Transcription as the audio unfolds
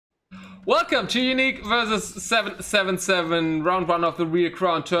Welcome to uniK versus 777, round 1 of the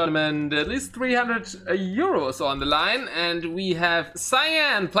RealCrown tournament. At least 300 euros on the line, and we have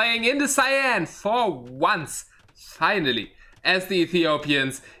Cyan playing in the Cyan for once, finally, as the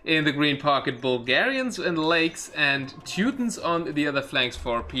Ethiopians in the green pocket, Bulgarians in the lakes, and Teutons on the other flanks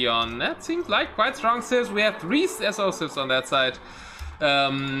for Peon. That seems like quite strong civs. We have 3 SO civs on that side.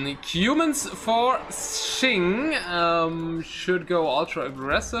 Humans for Xing should go ultra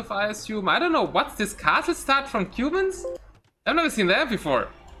aggressive, I assume. I don't know, what's this castle start from Cubans? I've never seen that before.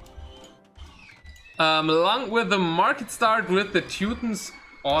 Along with the market start with the Teutons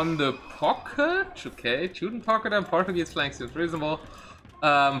on the pocket. Okay, Teuton pocket and Portuguese flank seems reasonable.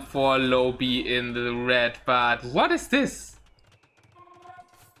 For low B in the red, but what is this?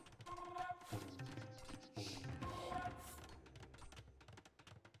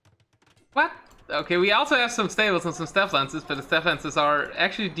 What? Okay, we also have some stables and some staff lances, but the staff lances are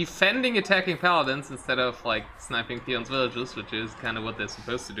actually defending attacking paladins instead of like sniping Peon's villages, which is kind of what they're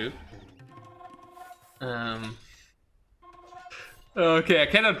supposed to do. Okay, I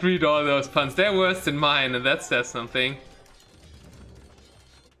cannot read all those puns. They're worse than mine, and that says something.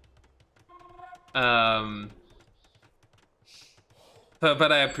 But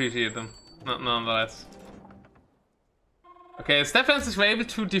I appreciate them, nonetheless. Okay, staff lances were able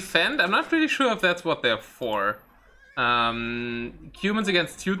to defend. I'm not really sure if that's what they're for. Humans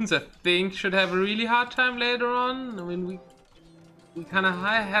against Teutons, I think, should have a really hard time later on. I mean, we kind of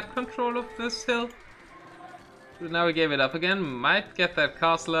had control of this hill. But now we gave it up again. Might get that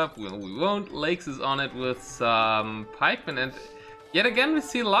castle up. Well, we won't. Lakes is on it with some pikemen. And yet again, we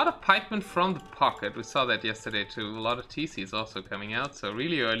see a lot of pikemen from the pocket. We saw that yesterday too. A lot of TCs also coming out. So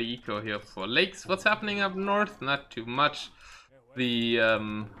really early eco here for Lakes. What's happening up north? Not too much. The,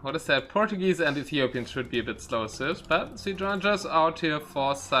 what is that? Portuguese and Ethiopians should be a bit slower civs, but just out here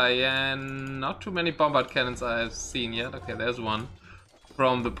for Cyan. Not too many bombard cannons I've seen yet. Okay, there's one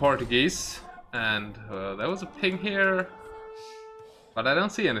from the Portuguese. And there was a ping here, but I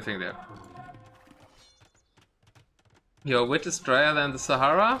don't see anything there. Your wit is drier than the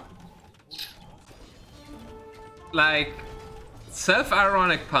Sahara? Like,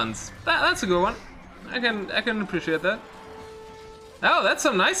 self-ironic puns. That's a good one. I can appreciate that. Oh, that's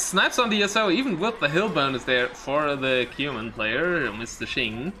some nice snipes on the SO, even with the hill bonus there for the Cuman player, Mr.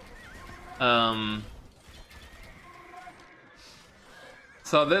 Xing.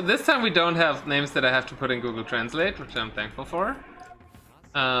 So this time we don't have names that I have to put in Google Translate, which I'm thankful for.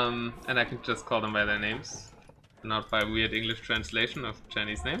 And I can just call them by their names, not by weird English translation of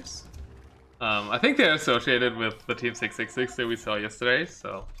Chinese names. I think they're associated with the team 666 that we saw yesterday,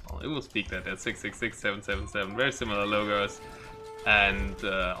 so it will speak that as 666, 777, very similar logos. And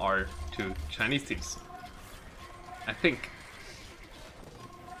are 2 Chinese teams, I think.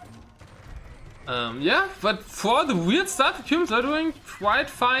 Yeah, but for the weird start, the Cubans are doing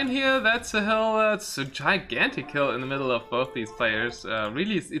quite fine here. That's a hill, it's a gigantic hill in the middle of both these players.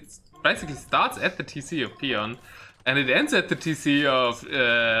 Really, it basically starts at the TC of Peon, and it ends at the TC of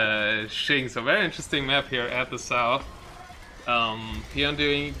Xing. So very interesting map here at the south. Peon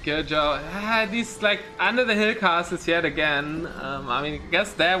doing a good job. These like under the hill castles yet again. I mean, I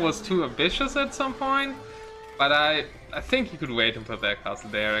guess that was too ambitious at some point, but I think you could wait and put that castle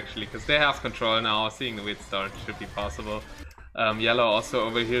there actually, because they have control now. Seeing the weird start should be possible. Yellow also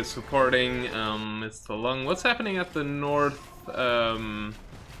over here supporting. It's too long. What's happening at the north?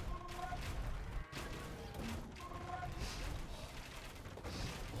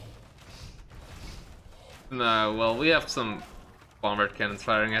 No, well, we have some bombard cannons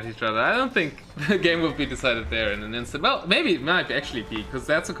firing at each other. I don't think the game will be decided there in an instant. Well, maybe it might actually be, because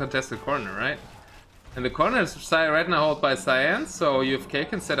that's a contested corner, right? And the corner is right now held by Cyan, so uniK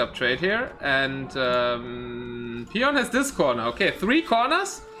can set up trade here. And Peon has this corner. Okay, 3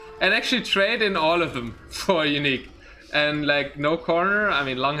 corners, and actually trade in all of them for uniK. And like, no corner. I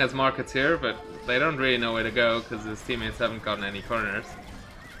mean, Long has markets here, but they don't really know where to go, because his teammates haven't gotten any corners.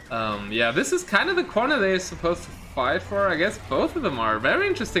 Yeah, this is kind of the corner they're supposed to fight for. I guess both of them are. Very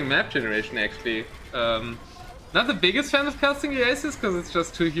interesting map generation, actually. Not the biggest fan of casting the aces, because it's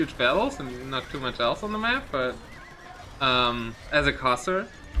just 2 huge battles and not too much else on the map, but as a caster,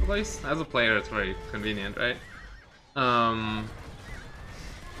 at least. As a player, it's very convenient, right?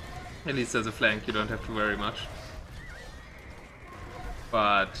 At least as a flank, you don't have to worry much.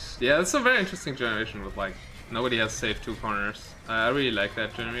 But yeah, it's a very interesting generation with like, nobody has saved 2 corners. I really like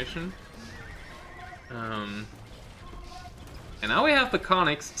that generation. And now we have the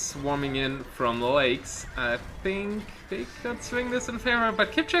Conics swarming in from the lakes. I think they could swing this in favor,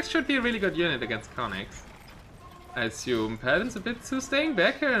 but Kipchaks should be a really good unit against Conics. I assume Paladin's a bit too staying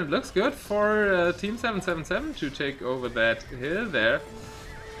back here, and it looks good for Team 777 to take over that hill there.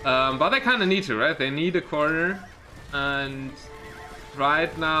 But they kind of need to, right? They need a corner, and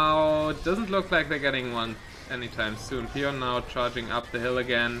right now it doesn't look like they're getting one anytime soon. Peon now charging up the hill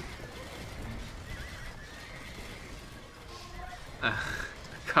again.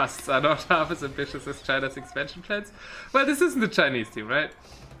 Costs are not half as ambitious as China's expansion plans. Well, this isn't the Chinese team, right?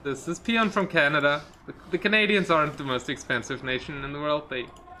 This is Peon from Canada. The Canadians aren't the most expensive nation in the world. They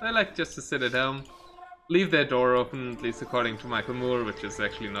like just to sit at home, leave their door open, at least according to Michael Moore, which is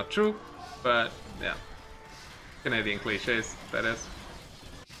actually not true. But yeah, Canadian cliches, that is.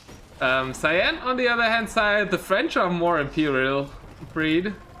 Cyan, on the other hand side, the French are more imperial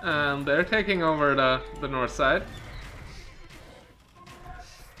breed. They're taking over the north side.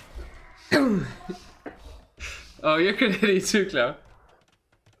 Oh, you're Canadian too, Cloud.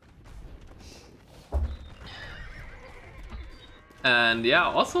 And yeah,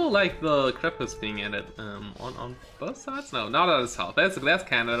 also like the Crepus being added on both sides. No, not on the south. That's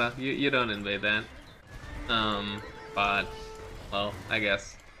Canada. You don't invade that. But well, I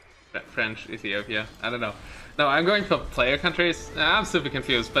guess French, Ethiopia. I don't know. No, I'm going for player countries. I'm super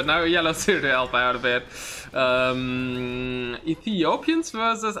confused, but now Yellow's here to help out a bit. Ethiopians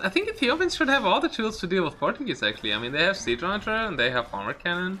versus... I think Ethiopians should have all the tools to deal with Portuguese, actually. I mean, they have Siege Launcher and they have Bomber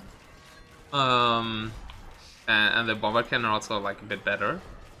Cannon. And the Bomber Cannon are also like a bit better.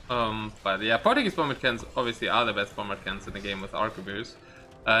 But yeah, Portuguese Bomber Cannons obviously are the best Bomber Cannons in the game with Arquebus.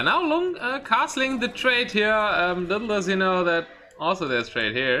 Now Long castling the trade here. Little does he know that also there's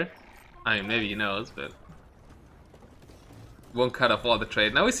trade here. I mean, maybe he knows, but won't cut off all the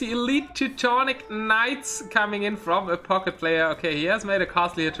trade. Now we see Elite Teutonic Knights coming in from a pocket player. Okay, he has made a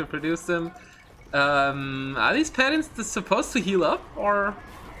castle here to produce them. Are these Paladins supposed to heal up, or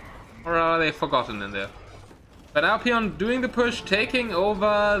are they forgotten in there? But now Peon doing the push, taking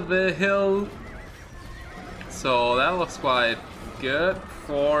over the hill. So that looks quite good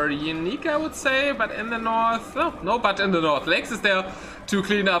for uniK, I would say. But in the north, no, but in the north, Lex is there to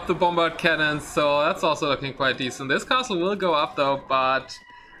clean up the bombard cannons. So that's also looking quite decent. This castle will go up though, but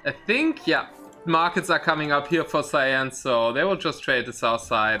I think, yeah, markets are coming up here for Cyan. So they will just trade the south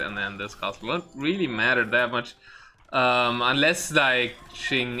side, and then this castle won't really matter that much. Unless like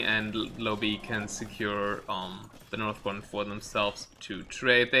Qing and Lobi can secure the north one for themselves to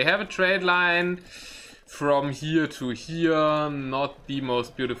trade. They have a trade line from here to here, not the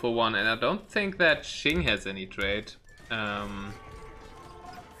most beautiful one, and I don't think that Qing has any trade.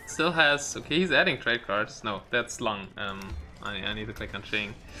 Still has, okay, he's adding trade cards. No, that's Lung. I need to click on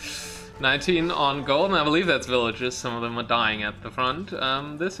Qing. 19 on gold, and I believe that's villages. Some of them are dying at the front.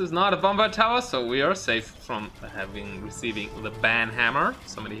 This is not a bombard tower, so we are safe from receiving the ban hammer.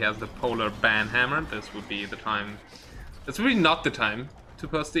 Somebody has the polar ban hammer. This would be the time. It's really not the time to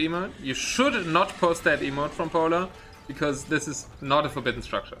post the emote. You should not post that emote from Polar, because this is not a forbidden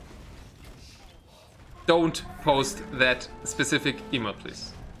structure. Don't post that specific emote,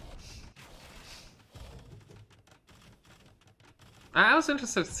 please. I was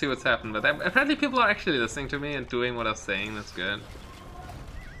interested to see what's happened, but apparently people are actually listening to me and doing what I'm saying. That's good.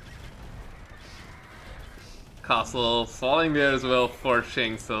 Castle falling there as well for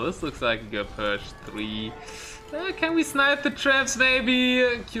Qing, so this looks like a good push. 3. Can we snipe the traps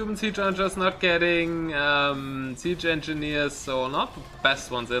maybe? Cuban siege launchers not getting siege engineers, so not the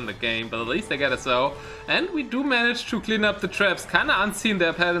best ones in the game, but at least they get it so. And we do manage to clean up the traps. Kinda unseen,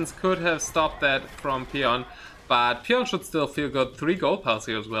 their Paladins could have stopped that from Peon. But Peon should still feel good. 3 gold piles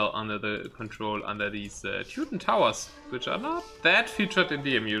here as well under the control, under these Teuton towers, which are not that featured in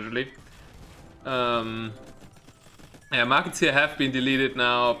DM usually. Yeah, markets here have been deleted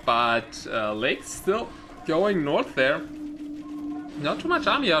now, but Lake's still going north there. Not too much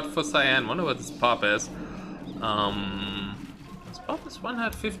army out for Cyan. Wonder what this pop is. This pop is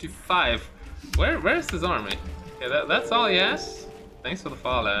 155. Where is his army? Okay, that's all he has. Thanks for the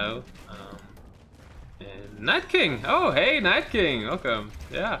follow. Night King! Oh, hey, Night King! Welcome.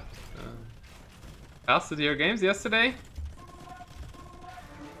 Yeah. Casted your games yesterday?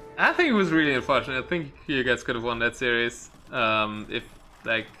 I think it was really unfortunate. I think you guys could have won that series. If,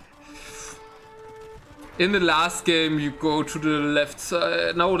 like, in the last game you go to the left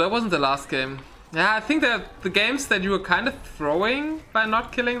side. No, that wasn't the last game. Yeah, I think that the games that you were kind of throwing by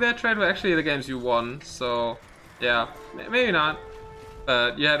not killing that trade were actually the games you won. So, yeah, maybe not.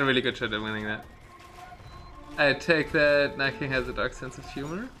 But you had a really good shot at winning that. I take that Night King has a dark sense of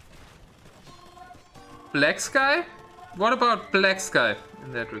humor. Black Sky? What about Black Sky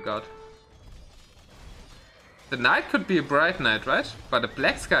in that regard? The night could be a bright night, right? But a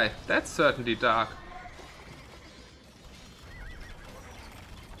black sky, that's certainly dark.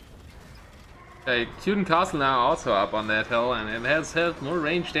 Like, Teuton Castle now also up on that hill, and it has more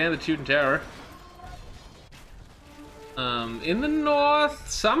range than the Teuton Tower. In the north,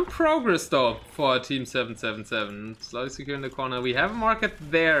 some progress though for Team 777. Slowly securing the corner. We have a market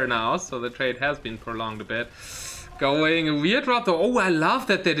there now, so the trade has been prolonged a bit. Going a weird route though. Oh, I love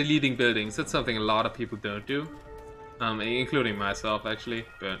that they're deleting buildings. That's something a lot of people don't do. Including myself actually.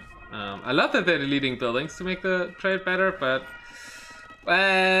 But I love that they're deleting buildings to make the trade better, but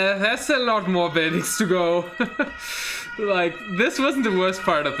that's a lot more buildings to go. Like, this wasn't the worst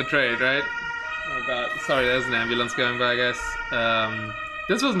part of the trade, right? Oh god, sorry, there's an ambulance going by, I guess.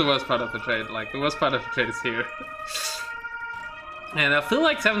 This wasn't the worst part of the trade. Like, the worst part of the trade is here. And I feel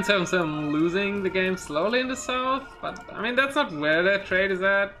like 777 losing the game slowly in the south, but I mean, that's not where that trade is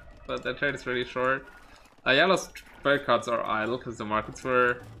at, but that trade is really short. Yellow's trade cards are idle because the markets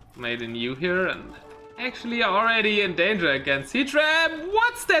were made in U here and actually already in danger against Siege Ram.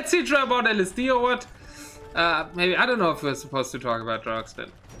 What's that Siege Ram on LSD or what? Maybe, I don't know if we're supposed to talk about drugs, but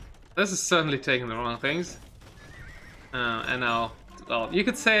this is certainly taking the wrong things. And now, well, you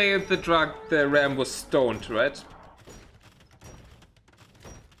could say the ram was stoned, right?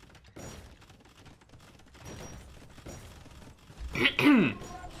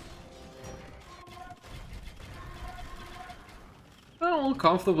 Well,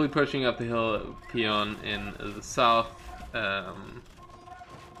 comfortably pushing up the hill peon in the south.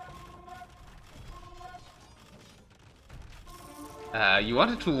 You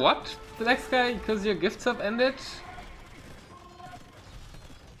wanted to what, the next guy, because your gifts have ended?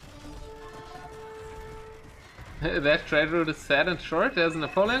 That trade route is sad and short. There's a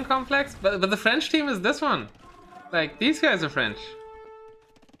Napoleon complex, but the French team is this one. Like, these guys are French.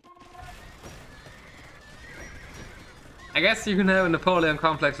 I guess you can have a Napoleon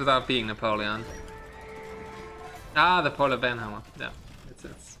complex without being Napoleon. Ah, the Polar Bear hammer. Yeah,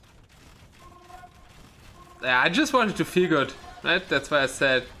 it's. Yeah, I just wanted to feel good, right? That's why I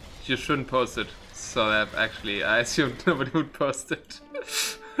said you shouldn't post it. So that actually, I assumed nobody would post it.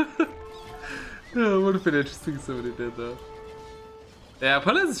 Oh, it would have been interesting if somebody did though. Yeah,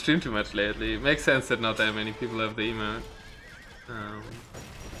 Paladin hasn't streamed too much lately. It makes sense that not that many people have the emote.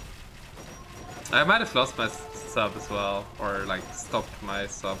 I might have lost my sub as well, or like stopped my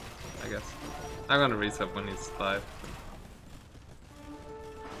sub, I guess. I'm gonna resub when he's live.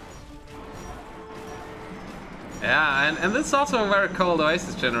 Yeah, and this is also a very cold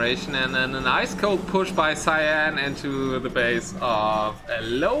Oasis generation, and then an ice cold push by Cyan into the base of a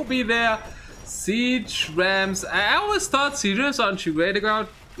Lobby there. Siege Rams. I always thought Siege Rams aren't too great to go out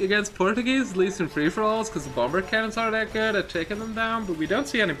against Portuguese, at least in free-for-alls, because the bomber cannons are that good at taking them down, but we don't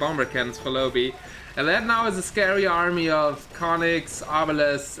see any bomber cannons for Lobby. And that now is a scary army of Conics,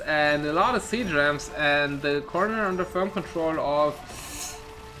 Obelisks, and a lot of Siege Rams, and the corner under firm control of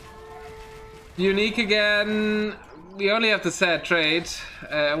uniK again. We only have the sad trade.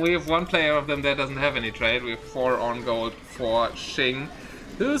 We have one player of them that doesn't have any trade. We have 4 on gold for Xing.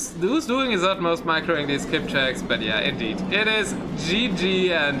 Who's doing his utmost microing these kip checks, but yeah, indeed. It is GG,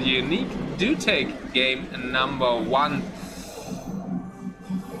 and uniK do take game number 1.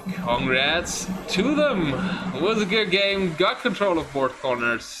 Congrats to them. It was a good game. Got control of both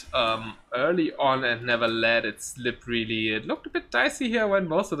corners early on and never let it slip really. It looked a bit dicey here when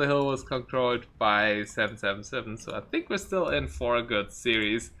most of the hill was controlled by 777, so I think we're still in for a good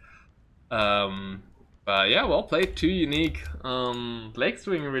series. But yeah, well played to uniK. Blake's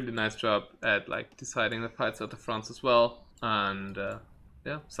doing a really nice job at like deciding the fights at the fronts as well. And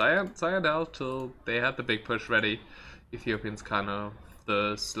yeah, Cyan out till they had the big push ready. Ethiopians kind of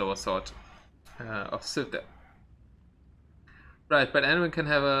the slower sort of Silta. Right, but anyone can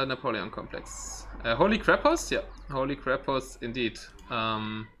have a Napoleon complex. Holy Krepos? Yeah, Holy Krepos indeed.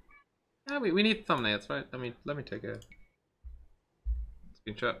 Yeah, we need thumbnails, right? Let me take a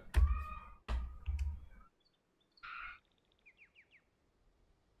screenshot.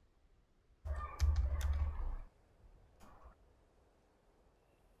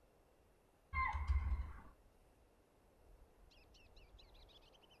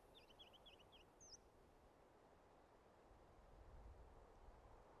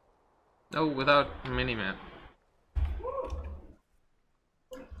 Oh, without minimap.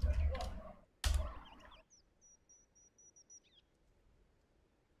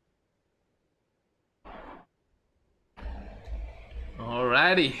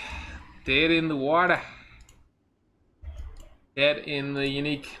 Alrighty. Dead in the water. Dead in the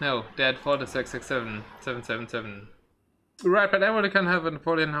uniK. No, dead for the 777. Right, but everybody can have a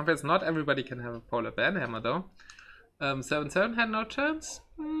Napoleon hammer. Not everybody can have a polar bear hammer though. 7-7 had no chance?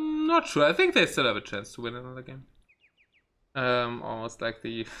 Not sure. I think they still have a chance to win another game. Almost like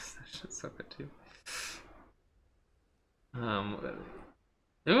the soccer team.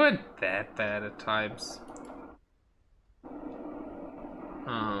 They weren't that bad at times.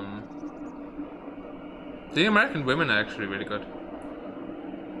 The American women are actually really good.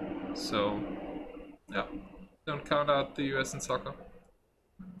 So, yeah, don't count out the US in soccer.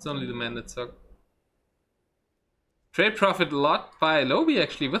 It's only the men that suck. Trade profit lot by Lobby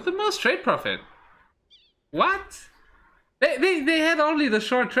actually with the most trade profit. What? They had only the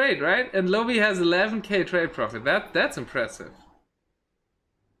short trade, right? And Lobby has 11k trade profit. That's impressive.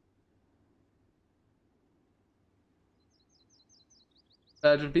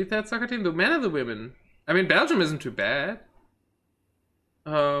 Belgium beat that soccer team. The men or the women? I mean, Belgium isn't too bad.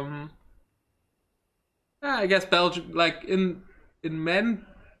 I guess Belgium, like in men,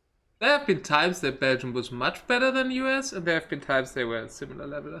 there have been times that Belgium was much better than US, and there have been times they were at similar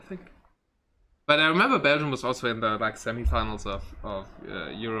level, I think. But I remember Belgium was also in the like semifinals of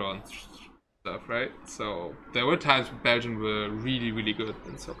Euro and stuff, right? So there were times when Belgium were really, really good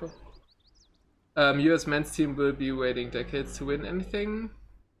in soccer. US men's team will be waiting decades to win anything.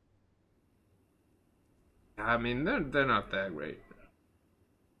 I mean, they're not that great.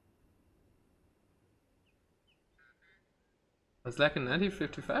 Was like in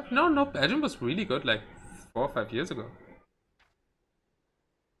 1955? No, Belgium was really good like 4 or 5 years ago.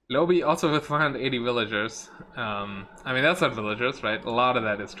 Lobby also with 480 villagers. I mean, that's not villagers, right? A lot of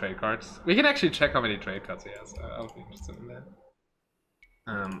that is trade cards. We can actually check how many trade cards he has. I would be interested in that.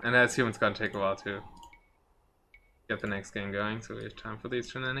 And I assume it's gonna take a while to get the next game going, so we have time for these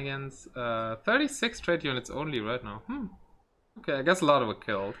shenanigans. 36 trade units only right now. Okay, I guess a lot of were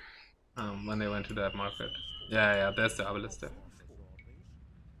killed when they went to that market. Yeah, there's the obelisk there.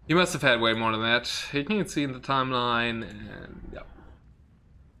 He must have had way more than that. You can see in the timeline, and yeah.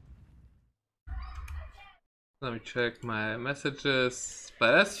 Let me check my messages,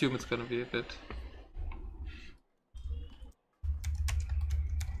 but I assume it's gonna be a bit.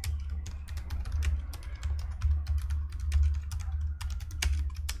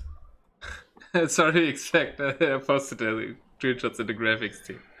 Sorry to expect I posted the screenshots in the graphics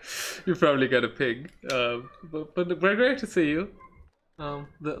team. You probably got a ping. But we're great to see you.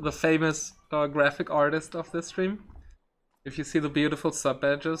 The famous graphic artist of this stream. If you see the beautiful sub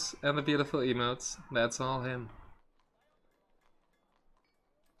badges and the beautiful emotes, that's all him.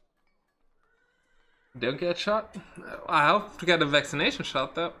 Don't get shot? I hope to get a vaccination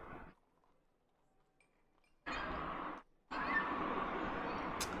shot though.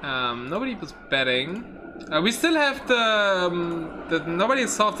 Nobody was betting. We still have the nobody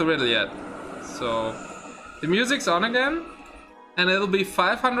solved the riddle yet. So the music's on again. And it'll be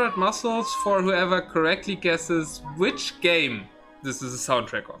 500 muscles for whoever correctly guesses which game this is a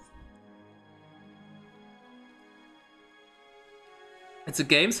soundtrack of. It's a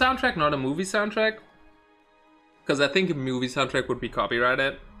game soundtrack, not a movie soundtrack. Because I think a movie soundtrack would be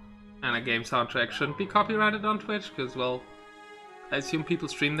copyrighted. And a game soundtrack shouldn't be copyrighted on Twitch, because, well, I assume people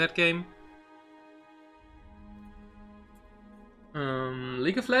stream that game.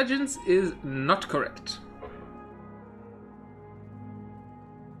 League of Legends is not correct.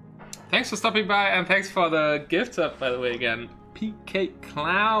 Thanks for stopping by, and thanks for the gift up, by the way, again. PK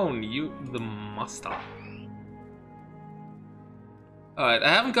Clown, you the master. Alright, I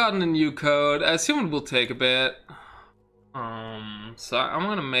haven't gotten a new code. I assume it will take a bit. So I'm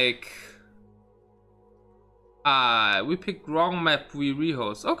gonna make... we picked wrong map, we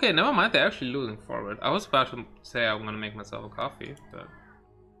rehost. Okay, never mind, they're actually losing forward. I was about to say I'm gonna make myself a coffee, but...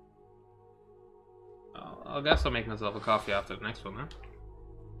 I guess I'll make myself a coffee after the next one, huh?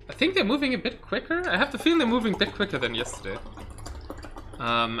 I think they're moving a bit quicker. I have the feeling they're moving a bit quicker than yesterday.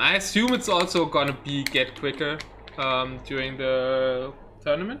 I assume it's also gonna be get quicker during the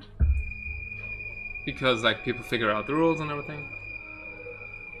tournament. Because like people figure out the rules and everything.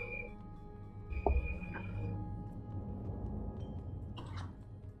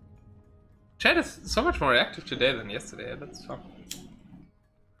 Chat is so much more active today than yesterday. That's fun.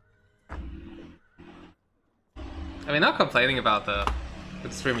 I mean, not complaining about the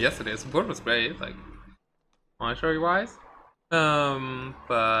stream yesterday. Support was great, like monetary wise.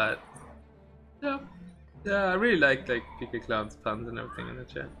 But yeah, I really like PK Clown's puns and everything in the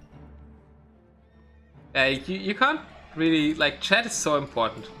chat. Yeah, you can't really like chat is so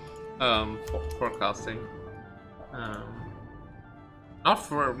important for forecasting. Not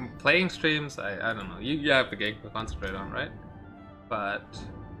for playing streams. I don't know. You have the game to concentrate on, right? But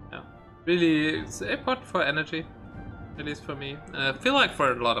yeah, really it's important for energy. At least for me. I feel like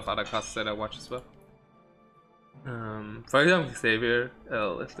for a lot of other casts that I watch as well. For example, Xavier,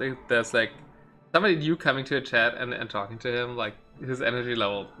 if there's like somebody new coming to a chat and talking to him, like his energy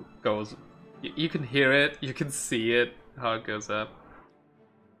level goes. You can hear it, you can see it, how it goes up.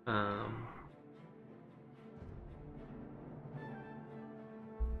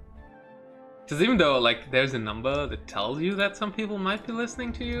 Because even though like there's a number that tells you that some people might be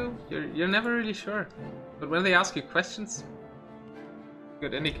listening to you, you're never really sure. But when they ask you questions,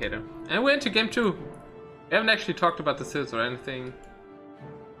 good indicator. And we're into game 2. We haven't actually talked about the Civs or anything.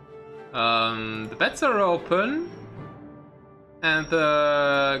 The bets are open. And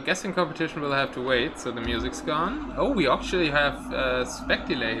the guessing competition will have to wait, so the music's gone. Oh, we actually have spec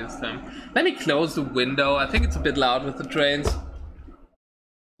delay this time. Let me close the window. I think it's a bit loud with the trains.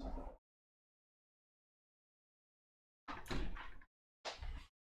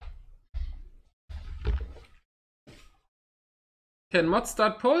 Can mods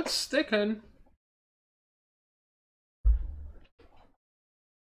start polls? They can.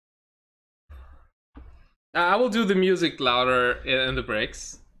 I will do the music louder in the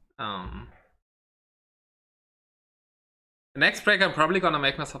breaks. The next break I'm probably gonna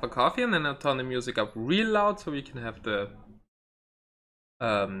make myself a coffee and then I'll turn the music up real loud so we can have the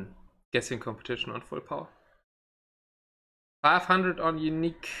guessing competition on full power. 500 on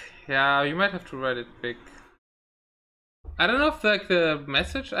unique. Yeah, you might have to write it big. I don't know if like the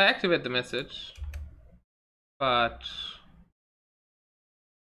message, I activate the message, but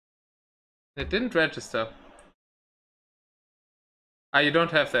it didn't register. Ah, you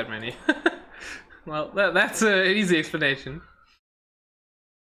don't have that many. Well, that's an easy explanation.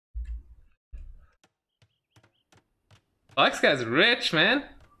 Oskar rich, man.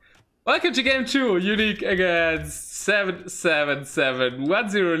 Welcome to game 2, uniK against 777.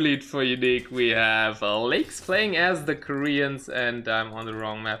 1-0 lead for uniK. We have Lakes playing as the Koreans, and I'm on the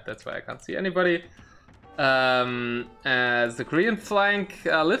wrong map, that's why I can't see anybody. As the Korean flank,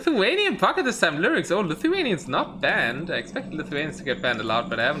 Lithuanian pocket this time. Lyrics. Oh, Lithuanians not banned. I expected Lithuanians to get banned a lot,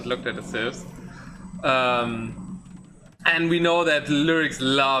 but I haven't looked at the civs. And we know that Lyrics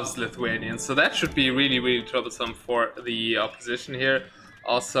loves Lithuanians, so that should be really, really troublesome for the opposition here.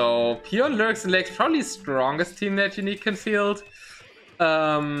 Also, Peon, Lyrics, and Lakes probably strongest team that uniK can field.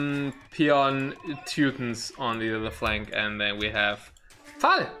 Peon, Teutons on the other flank, and then we have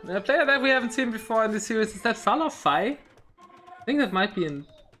Fall, a player that we haven't seen before in this series. Is that Fall or Fai? I think that might be in...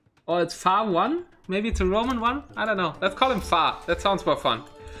 Oh, it's Fa 1? Maybe it's a Roman 1? I don't know. Let's call him Fa. That sounds more fun.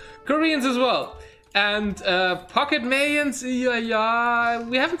 Koreans as well. And Pocket Mayans, yeah,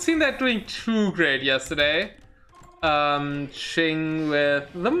 we haven't seen that doing too great yesterday. Ching with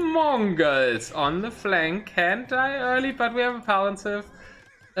the Mongols on the flank. Can die early, but we have a Paladin.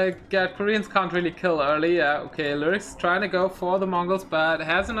 Koreans can't really kill early. Yeah, okay, Lyrics trying to go for the Mongols, but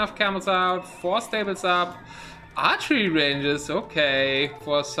has enough camels out, 4 stables up, archery ranges, okay,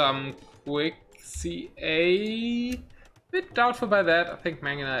 for some quick CA. Bit doubtful by that. I think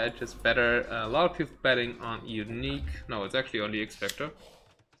Mangina Edge is better. A lot of people betting on uniK. No, it's actually only X-Factor.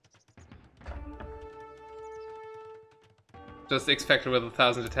 Just X-Factor with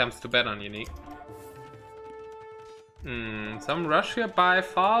 1,000 attempts to bet on uniK. Some rush here by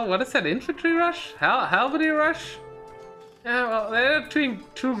Fall. What is that? Infantry rush? Halberd rush? Yeah, well, they're not doing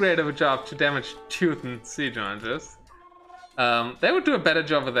too great of a job to damage Teuton siege launchers. They would do a better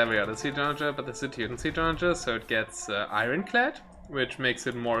job with every other siege launcher, but it's a Teuton siege launcher, so it gets ironclad, which makes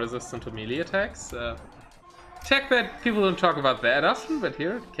it more resistant to melee attacks. Tech that people don't talk about that often, but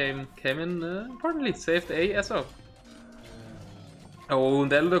here it came in importantly, saved ASO. Oh,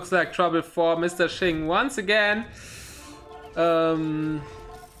 that looks like trouble for Mr. Xing once again.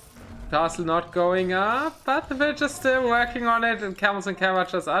 Castle not going up, but we're just still working on it, and Camels and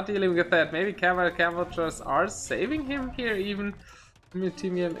Cavalchers are dealing with that. Maybe Cavalchers are saving him here even.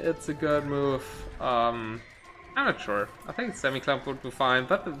 Teamium, it's a good move. I'm not sure. I think Semi-Clump would be fine,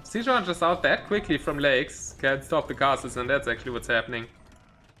 but the siege launchers out that quickly from Lakes can't stop the castles, and that's actually what's happening.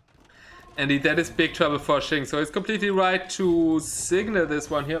 And that is big trouble for Xing, so it's completely right to signal this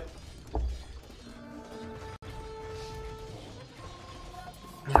one here.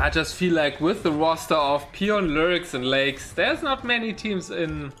 I just feel like with the roster of Peon, Lyrics, and Lakes, there's not many teams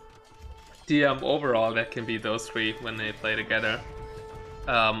in DM overall that can beat those 3 when they play together.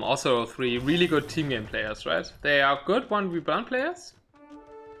 Also 3 really good team game players, right? They are good 1v1 players.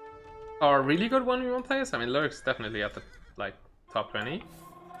 Or really good 1v1 players. I mean, Lyrics definitely at the like top 20.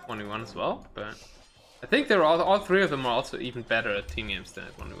 1v1 as well, but I think they're all 3 of them are also even better at team games than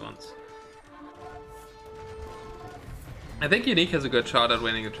at 1v1s. I think uniK has a good shot at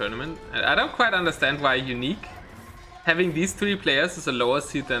winning the tournament. I don't quite understand why uniK, having these 3 players, is a lower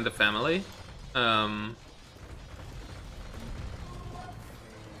seed than the family.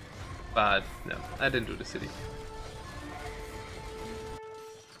 But no, I didn't do the city.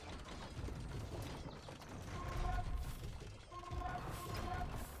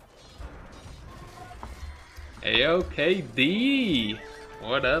 AOKD!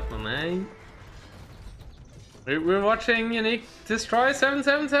 What up, my man? We're watching uniK destroy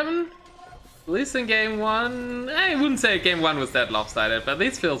 777? At least in game 1, I wouldn't say game 1 was that lopsided, but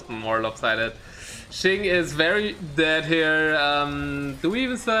this feels more lopsided. Xing is very dead here. Do we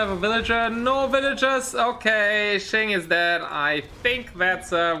even still have a villager? No villagers? Okay, Xing is dead. I think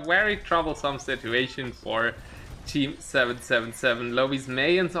that's a very troublesome situation for Team 777. Lobby's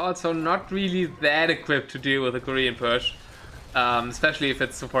Mayans also not really that equipped to deal with a Korean push. Especially if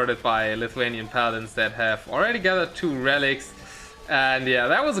it's supported by Lithuanian Paladins that have already gathered 2 relics. And yeah,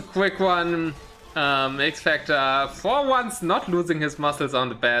 that was a quick one. X-Factor for once not losing his muscles on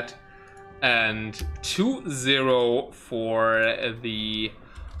the bet. And 2-0 for the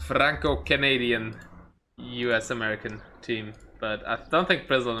Franco-Canadian US-American team. But I don't think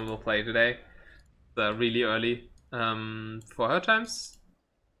Brazil will play today. It's really early for her times.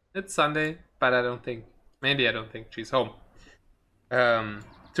 It's Sunday, but I don't think she's home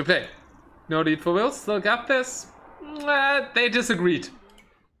to play. No need for Will, still got this. They disagreed.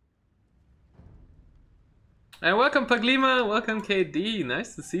 And welcome Paglima, welcome KD.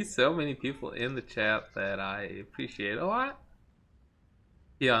 Nice to see so many people in the chat that I appreciate a lot.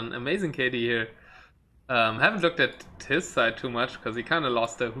 Yeah, amazing KD here. Haven't looked at his side too much because he kind of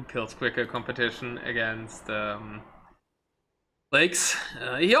lost the who kills quicker competition against Lakes.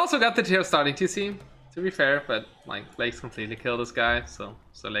 He also got the tier starting TC, to be fair, but like Lakes completely killed this guy, so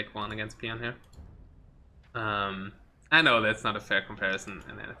Lake won against Peon here. I know that's not a fair comparison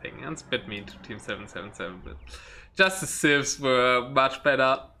and anything, and it's a bit mean to Team 777, but just the civs were much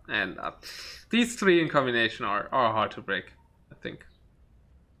better, and these 3 in combination are hard to break, I think.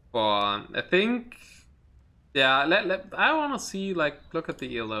 Yeah, I want to see, like, look at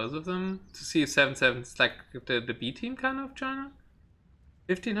the ELOs of them to see if 7-7 is like the B team kind of China.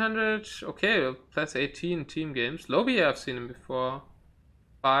 1500, okay, plus 18 team games. Lobby, I've seen him before.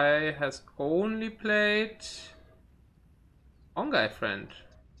 Bai has only played Hong Guy friend.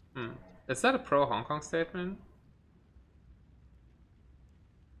 Is that a pro Hong Kong statement?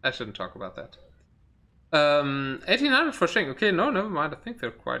 I shouldn't talk about that. 1800 for Xing. Okay, no, never mind. I think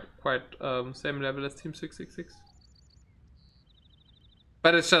they're quite same level as Team 666.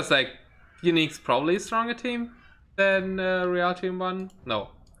 But it's just like uniK's probably a stronger team than Real Team 1. No.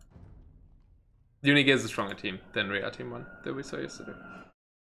 uniK is a stronger team than Real Team 1 that we saw yesterday.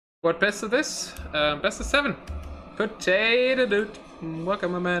 What best of this? Best of 7. Potato dude.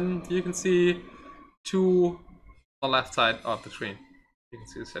 Welcome, my man. You can see to the left side of the screen. You can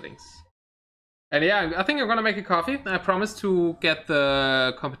see the settings. And yeah, I think I'm gonna make a coffee. I promise to get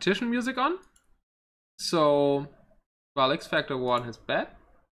the competition music on. So, while X-Factor 1 has bet.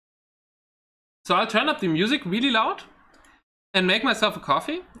 So I'll turn up the music really loud and make myself a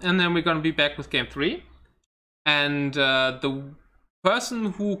coffee. And then we're gonna be back with game 3. And the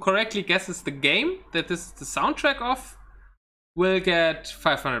person who correctly guesses the game that this is the soundtrack of will get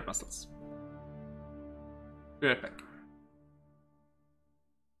 500 muscles. Be right back.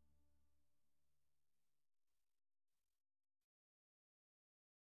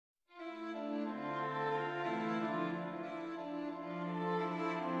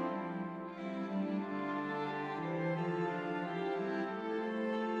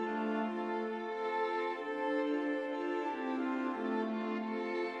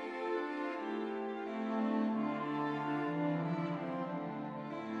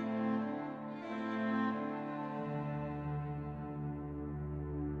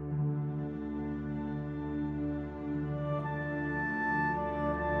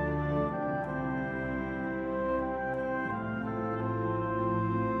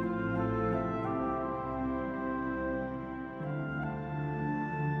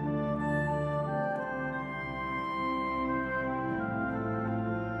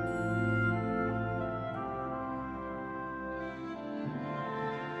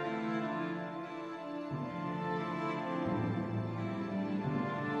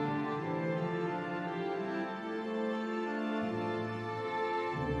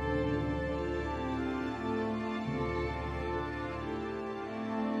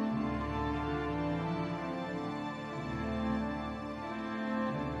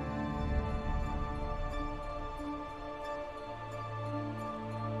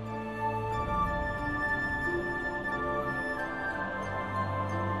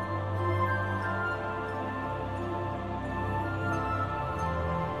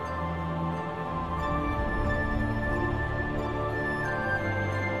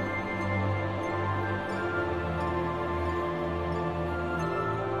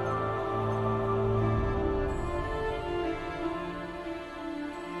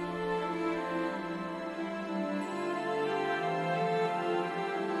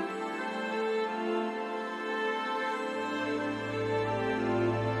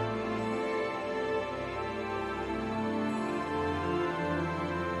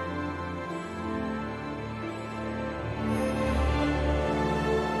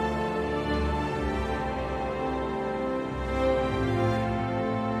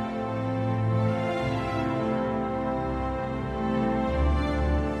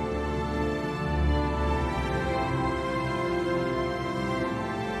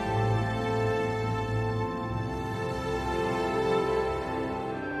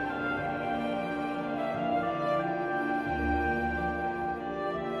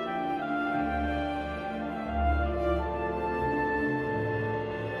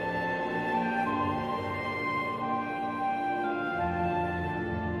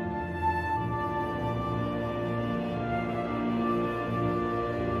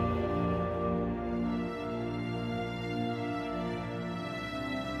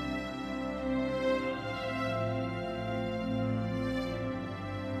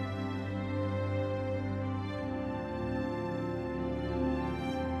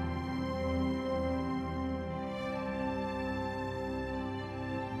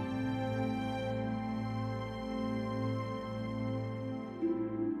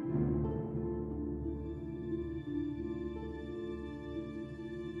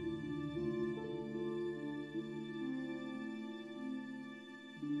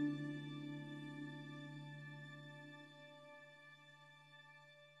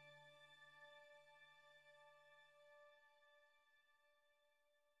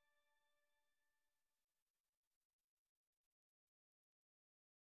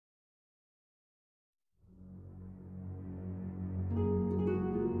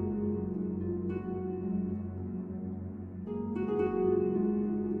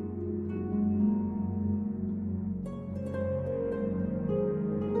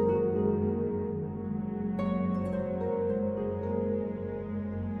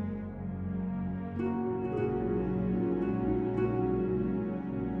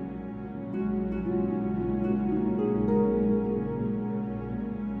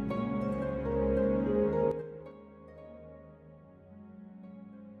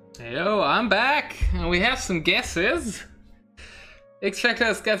 Yo, I'm back, and we have some guesses. X Factor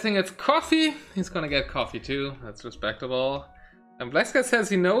is guessing it's coffee. He's gonna get coffee too. That's respectable. And Black Sky says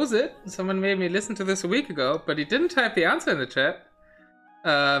he knows it. Someone made me listen to this a week ago, but he didn't type the answer in the chat.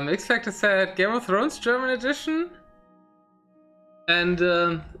 X Factor said Game of Thrones German edition. And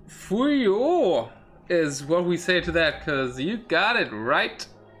Fuyo is what we say to that, because you got it right.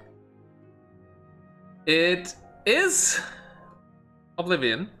 It is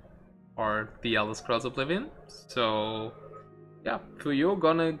Oblivion, or The Elder Scrolls Oblivion. So, yeah, Fuyo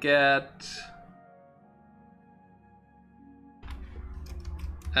gonna get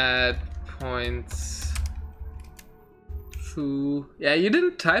at points. Yeah, you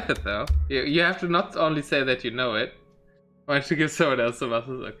didn't type it though. You have to not only say that you know it. Why don't you give someone else some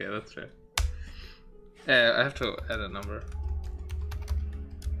muscles? Okay, that's fair. I have to add a number.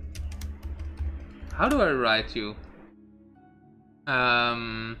 How do I write you?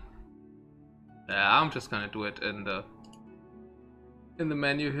 Yeah, I'm just gonna do it in the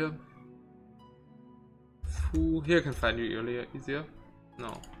menu here. Here I can find you earlier, easier.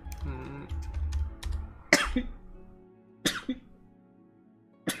 No.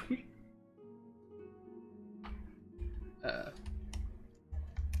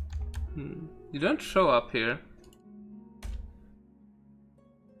 You don't show up here.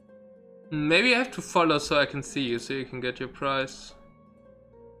 Maybe I have to follow so I can see you, so you can get your prize.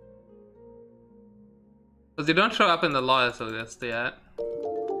 Because you don't show up in the lawyer, so that's the ad.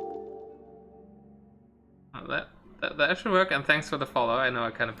 Oh, that should work, and thanks for the follow. I know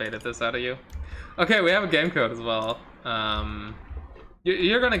I kind of baited this out of you. Okay, we have a game code as well.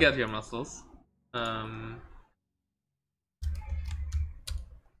 You're gonna get your muscles.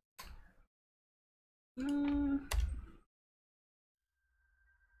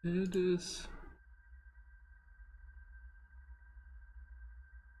 It is.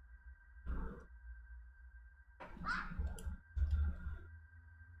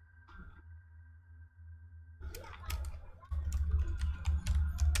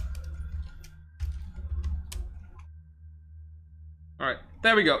 Alright,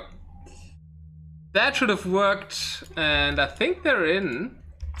 there we go. That should have worked, and I think they're in.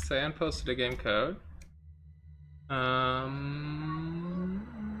 Cyan posted a game code.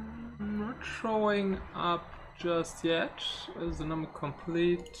 Not showing up just yet. Is the number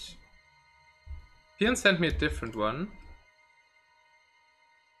complete? Pian sent me a different one.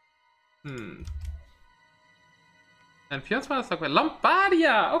 And Pian's one is like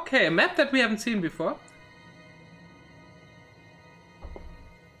Lombardia! Okay, a map that we haven't seen before.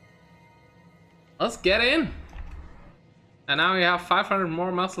 Let's get in! And now we have 500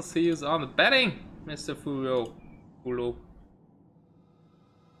 more muscles to use on the betting, Mr. Fulo. Fulo.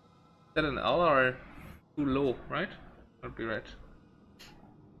 Is that an L or Fulo, right? That'd be right.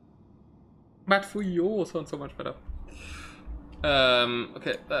 But Fuyo sounds so much better.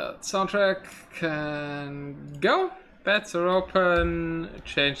 Okay, the soundtrack can go. Bets are open.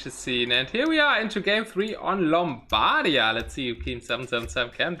 Change the scene. And here we are into game 3 on Lombardia. Let's see if Keen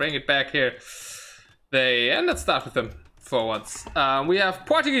 777 can bring it back here. And let's start with them for once. We have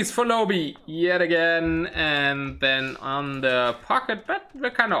Portuguese for Lobby yet again, and then on the pocket, but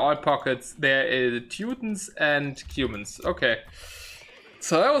we're kind of all pockets, there is Teutons and Cumans. Okay,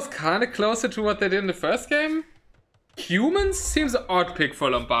 so that was kind of closer to what they did in the first game. Cumans seems an odd pick for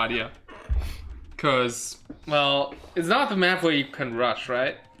Lombardia, because, well, it's not the map where you can rush,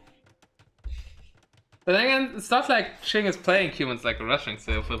 right? But then again, it's not like Ching is playing humans like rushing,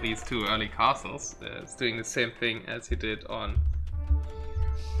 so for these two early castles, it's doing the same thing as he did on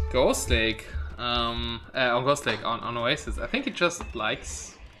Ghost Lake. On Oasis. I think he just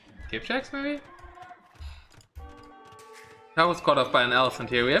likes Skipjacks, maybe? I was caught off by an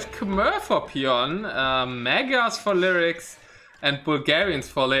elephant here. We have Khmer for Pion, Magyars for Lyrics, and Bulgarians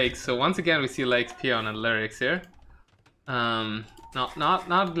for Lakes. So once again we see Lakes, Pion, and Lyrics here.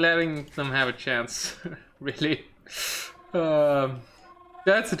 Not letting them have a chance, really.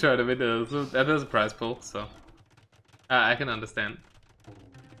 That's a tournament, that is a prize pool, so I can understand.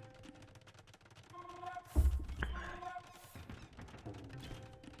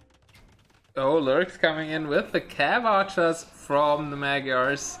 Oh, Lyrics coming in with the Cav Archers from the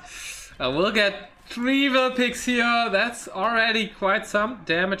Magyars. We'll get 3 will picks here. That's already quite some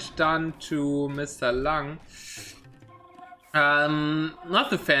damage done to Mr. Lang. Not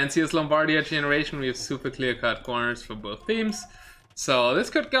the fanciest Lombardia generation. We have super clear-cut corners for both teams, so this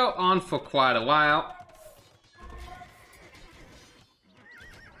could go on for quite a while.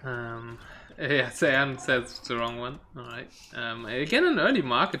 Yeah, Sayan says it's the wrong one. All right. Again, an early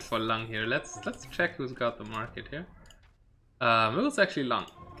market for Lung here. Let's check who's got the market here. It was actually Lung.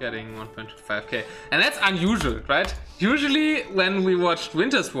 getting 1.25k. And that's unusual, right? Usually when we watched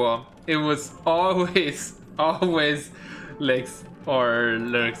Winter's War, it was always Legs or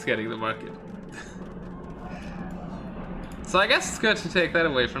Lyrics getting the market. So I guess it's good to take that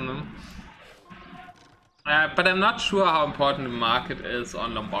away from them. But I'm not sure how important the market is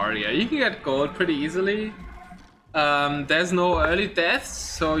on Lombardia. You can get gold pretty easily. There's no early deaths,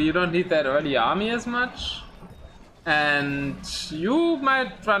 so you don't need that early army as much. And you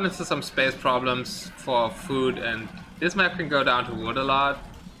might run into some space problems for food, and this map can go down to wood a lot.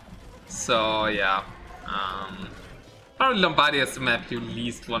 So yeah, probably Lombardia is the map you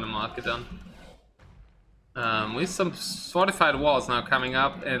least want to market on. With some fortified walls now coming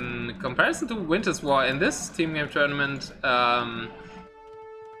up in comparison to Winter's War in this team game tournament.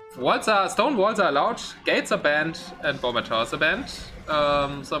 Stone walls are allowed, gates are banned, and bomber towers are banned.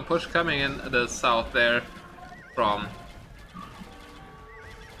 Some push coming in the south there from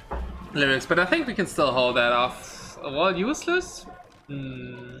Lyrics, but I think we can still hold that off. A wall useless?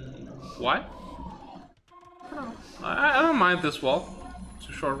 Why? I don't mind this wall. It's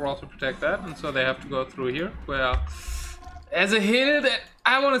a short wall to protect that, and so they have to go through here. Where, as a hit,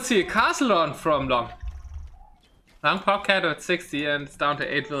 I want to see a castle on from Long. Long Popcat at 60, and it's down to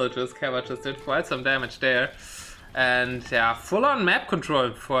 8 villages. Kava just did quite some damage there. And yeah, full-on map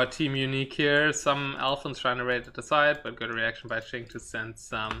control for Team uniK here. Some Alphons trying to raid at the side, but good reaction by Shing to send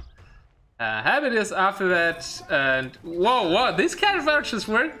some Habitus after that. And whoa, these Cav Watchers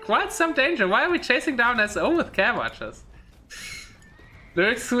were quite some danger. Why are we chasing down SO with Cav Watchers?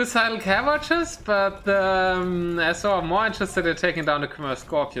 Lyrics suicidal Cav Watchers, but SO are more interested in taking down the Commerce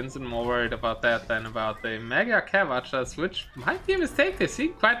Scorpions and more worried about that than about the Mega Cav Watchers, which might be a mistake. They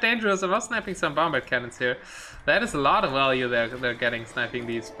seem quite dangerous. I'm not sniping some bombard cannons here. That is a lot of value they're getting sniping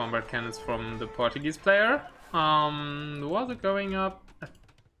these bombard cannons from the Portuguese player. Was it going up?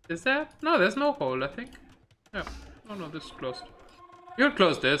 Is that? No, there's no hole, I think. Yeah. Oh no, this is closed. You could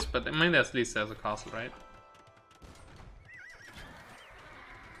close this, but I mean, at least there's a castle, right?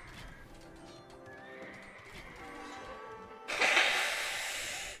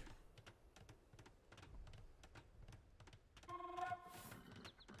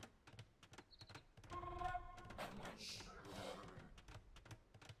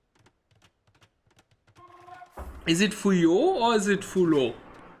 Is it Fuyo or is it Fulo?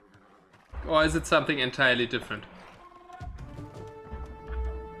 Or is it something entirely different?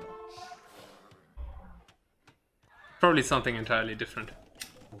 Probably something entirely different.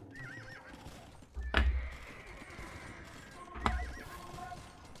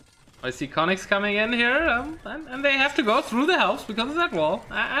 I see Conics coming in here, and they have to go through the helps because of that wall.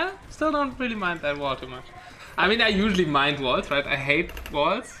 I still don't really mind that wall too much. I mean, I usually mind walls, right? I hate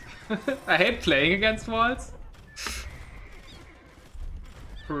walls. I hate playing against walls.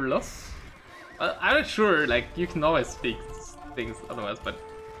 Plus, I'm not sure, like, you can always speak things otherwise, but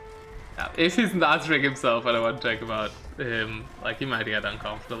yeah, if he's not answering himself, I don't want to talk about him. Like, he might get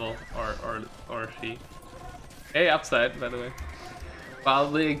uncomfortable, or she. Hey, upside, by the way.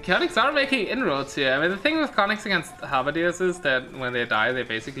 Well, the Conics are making inroads here. I mean, the thing with Conics against Halberdiers is that when they die, they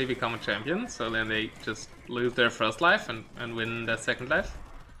basically become a champion, so then they just lose their first life and win their second life.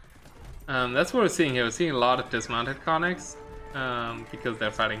 That's what we're seeing here. We're seeing a lot of dismounted Conics. Because they're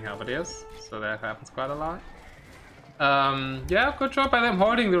fighting Halberdiers, so that happens quite a lot. Yeah, good job by them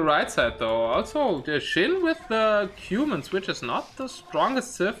holding the right side though. Also, the Shin with the humans, which is not the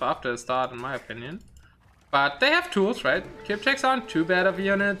strongest Civ after the start in my opinion. But they have tools, right? Kipchecks aren't too bad of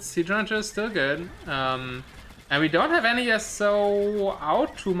units, Siege Ranger is still good. And we don't have any SO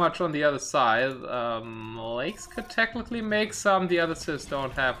out too much on the other side. Lakes could technically make some, the other Civs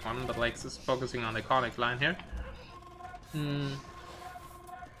don't have one, but Lakes is focusing on the iconic line here.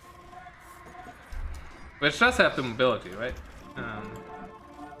 Which does have the mobility, right?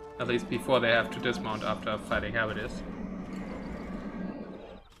 At least before they have to dismount after fighting Halberdiers.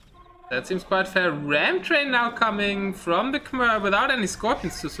 That seems quite fair. Ram train now coming from the Khmer without any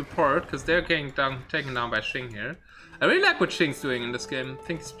Scorpions to support, because they're getting taken down by Shing here. I really like what Shing's doing in this game. I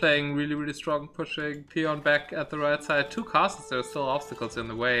think he's playing really strong, pushing Peon back at the right side. Two castles, there are still obstacles in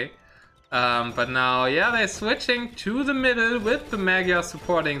the way. But now, yeah, they're switching to the middle with the Magyar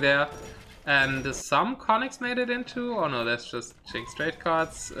supporting there. And some Conics made it into... Oh no, that's just Shing's trade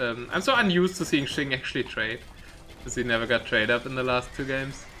cards. I'm so unused to seeing Shing actually trade, because he never got trade up in the last 2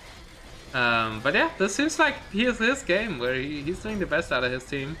 games. But yeah, this seems like here's his game, where he's doing the best out of his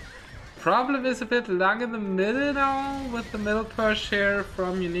team. Problem is a bit long in the middle now, with the middle push here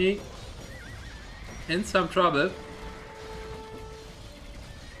from uniK. In some trouble.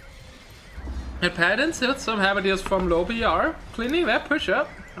 And Paladin hit some Halberdiers from low BR, cleaning that push up.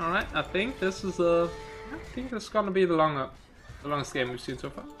 Alright, I think this is gonna be the longest game we've seen so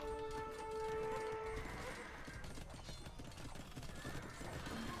far.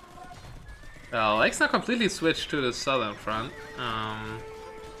 Well, Lake's not completely switched to the southern front.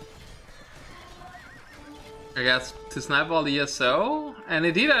 I guess to snipe all the ESO, and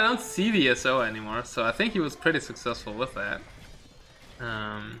indeed I don't see the ESO anymore, so I think he was pretty successful with that.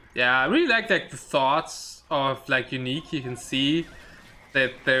 Yeah, I really like the thoughts of like uniK. You can see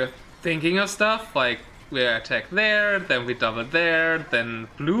that they're thinking of stuff like we attack there, then we double there, then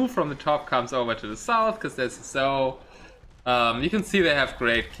blue from the top comes over to the south because there's ESO. You can see they have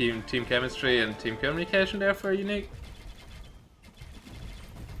great team chemistry and team communication there for uniK.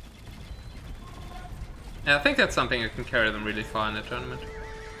 And I think that's something that can carry them really far in the tournament.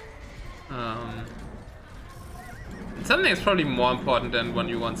 Something that's probably more important than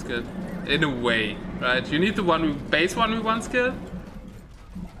 1v1 skill, in a way, right? You need the base 1v1 skill.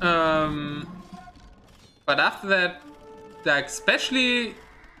 But after that, like especially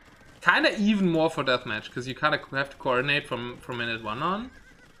kind of even more for deathmatch, because you kind of have to coordinate from minute 1 on,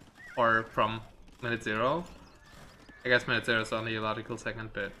 or from minute 0. I guess minute 0 is only a logical second,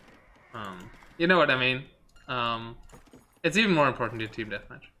 but you know what I mean. It's even more important in team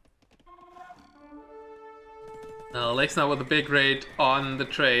deathmatch. Lake's now with a big raid on the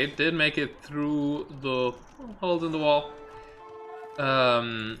trade, did make it through the holes in the wall.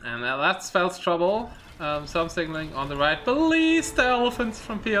 And that spells trouble. Some signaling on the right. Ballista elephants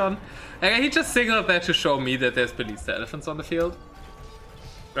from Peon. He just signaled that to show me that there's ballista elephants on the field.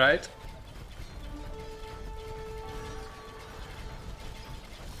 Right?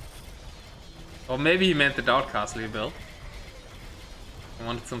 Or maybe he meant the Dart Castle he built. I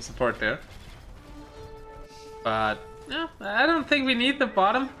wanted some support there. But yeah, I don't think we need the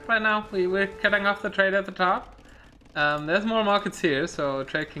bottom right now. We're cutting off the trade at the top. There's more markets here, so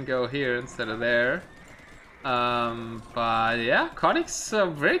trade can go here instead of there. But yeah, Konic's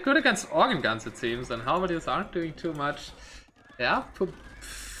very good against organ guns it seems, and halberdiers aren't doing too much. Yeah,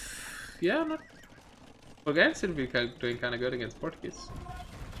 Bulgarians seem to be doing kind of good against Portuguese.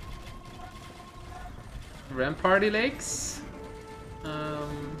 Ramparty Lakes.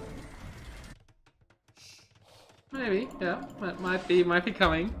 Maybe, yeah, that might be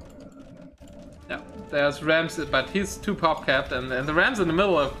coming. Yeah, there's Rams, but he's too pop capped, and the Rams in the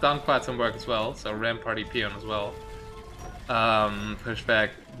middle have done quite some work as well. So Ramparty Peon as well. Push back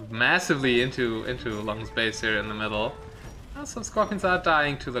massively into long space here in the middle. Some Scorpions are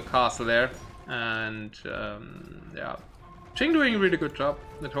dying to the castle there, and yeah, Ching doing a really good job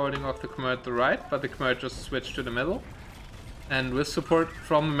at holding off the Khmer at the right, but the Khmer just switched to the middle. And with support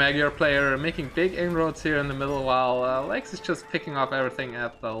from the Magyar player, making big inroads here in the middle, while Lex is just picking off everything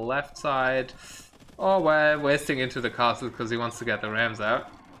at the left side. Or wasting into the castle because he wants to get the Rams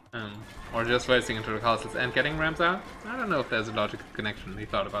out. Or just wasting into the castles and getting Rams out. I don't know if there's a logical connection. He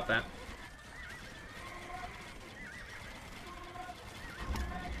thought about that.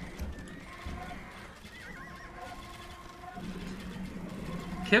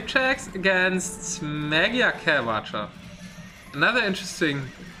 Kipchaks against Magyar Kervacha. Another interesting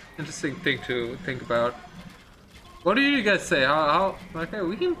thing to think about. What do you guys say? How okay,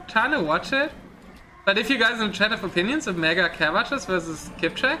 we can kind of watch it. But if you guys in the chat have opinions of Magyar Kervachas versus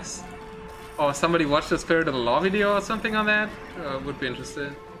Kipchaks, or somebody watched the Spirit of the Law video or something on that, would be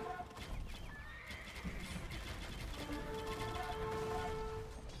interested.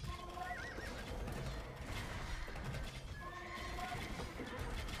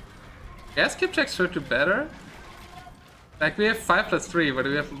 Yes, Kipchaks should do better. Like, we have 5+3, but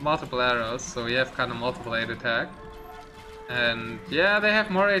we have multiple arrows, so we have kind of multiple 8 attack. And yeah, they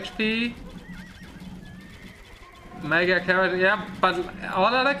have more HP. Magyar Kervacha, yeah, but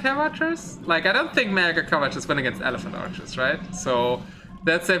all other Kervachas? Like, I don't think Magyar Kervachas win against Elephant Archers, right? So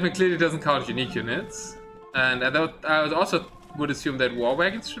that statement clearly doesn't count unique units. And I also would assume that War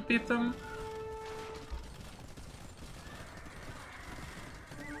Wagons should beat them.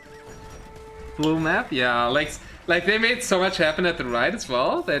 Blue map, yeah, like they made so much happen at the right as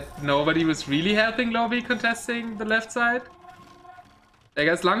well that nobody was really helping Lobby contesting the left side. I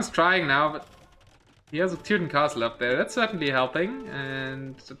guess Lung's trying now, but he has a Teuton Castle up there. That's certainly helping,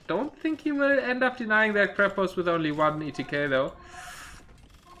 and I don't think he will end up denying that crab post with only one ETK though.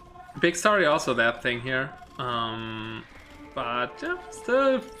 Big story also that thing here. But yeah,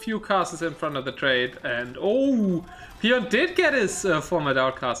 still a few castles in front of the trade, and oh, Peon did get his former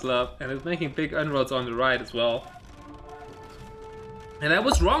Dart Castle up and is making big inroads on the right as well. And I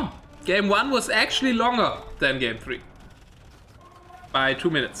was wrong. Game 1 was actually longer than Game 3 by 2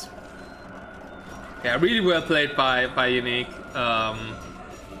 minutes. Yeah, really well played by uniK.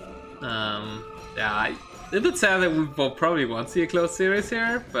 Yeah, a bit sad that we will probably won't see a close series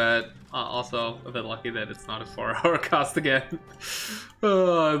here, but also a bit lucky that it's not a 4-hour cast again.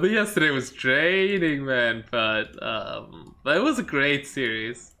 But yesterday was draining, man, but it was a great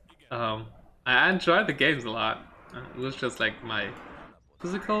series. I enjoyed the games a lot. It was just like my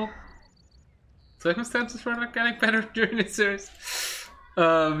physical circumstances were not getting better during the series.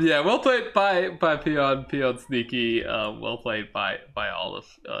 Yeah, well played by Peon. Peon sneaky. Well played by all of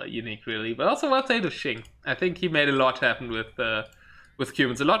uniK really, but also well played with Xing. I think he made a lot happen with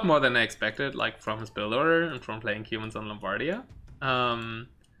humans, a lot more than I expected, like from his build order and from playing humans on Lombardia.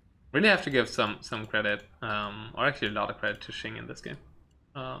 Really have to give some credit, or actually a lot of credit to Xing in this game.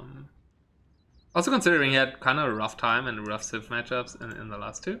 Also considering he had kind of a rough time and rough Civ matchups in the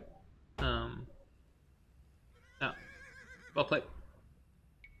last two. Yeah, well played.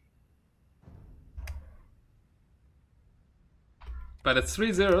 But it's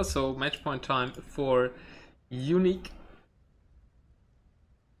 3-0, so match point time for uniK.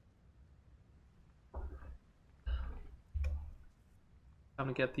 Time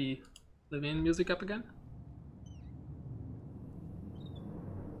to get the Livian music up again.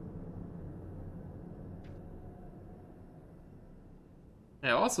 I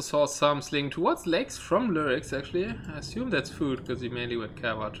also saw some sling towards lakes from Lyrics actually. I assume that's food because he mainly went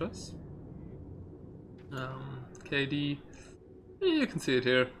care vouchers. KD. You can see it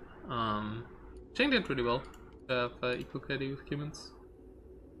here. Xing did pretty well. Equal KD with humans.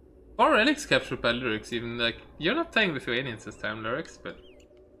 4 relics captured by Lyrics even. Like, you're not playing Lithuanians this time, Lyrics, but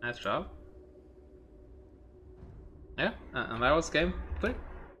nice job. Yeah, and that was gameplay.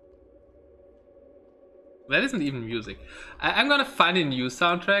 That isn't even music. I'm gonna find a new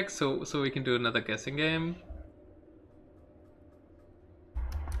soundtrack so we can do another guessing game.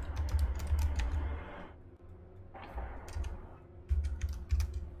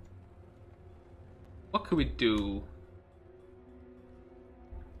 What could we do?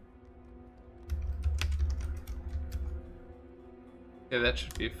 Yeah, that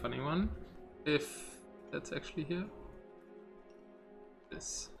should be a funny one. If that's actually here.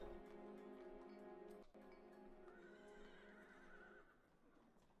 This.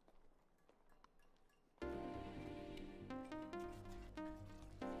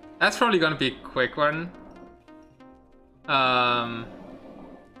 That's probably gonna be a quick one.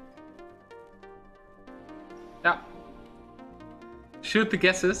 Yeah. Shoot the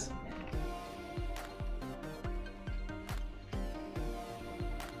guesses.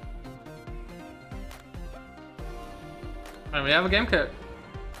 And we have a game code.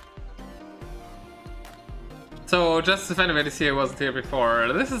 So just if anybody's here wasn't here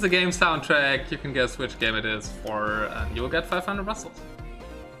before, this is a game soundtrack. You can guess which game it is for, and you will get 500 Brussels.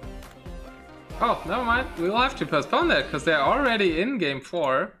 Oh, never mind. We'll have to postpone that because they're already in game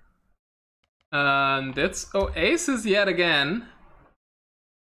 4. And it's Oasis yet again.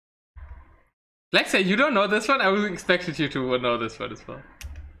 Lexia, you don't know this one? I was expected you to know this one as well.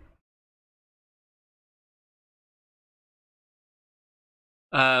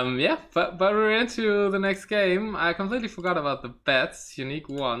 Yeah, but we're into the next game. I completely forgot about the bets. uniK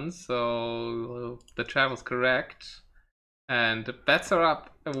won, so the chat was correct. And the bets are up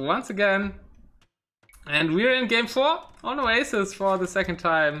once again. And we're in game 4 on Oasis for the second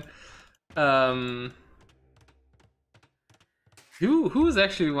time. Who's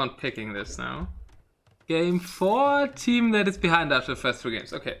actually the one picking this now? Game 4, team that is behind after the first 2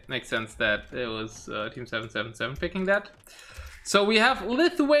 games. Okay, makes sense that it was team 777 picking that. So we have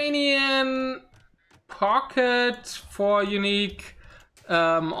Lithuanian Pocket for uniK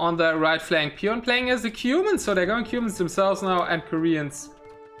on the right flank. Peon playing as the humans, so they're going humans themselves now, and Koreans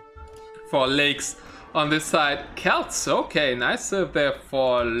for lakes on this side. Celts, okay, nice serve there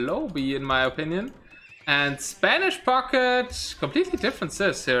for Lobby in my opinion. And Spanish Pocket, completely different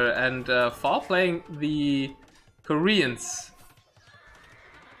sieves here, and Fall playing the Koreans.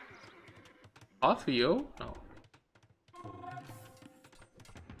 All 3-0? No.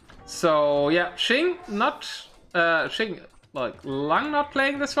 So yeah, Xing not like Lang not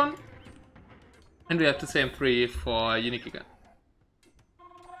playing this one. And we have the same 3 for uniK again.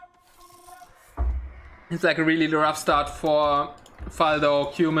 It's like a really rough start for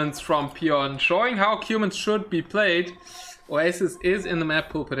Faldo. Humans from Peon, showing how humans should be played. Oasis is in the map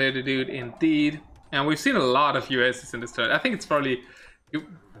pool, Potato Dude, indeed. And we've seen a lot of Oasis in this turn. I think it's probably,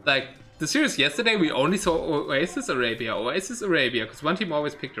 like, the series yesterday, we only saw Oasis Arabia, because one team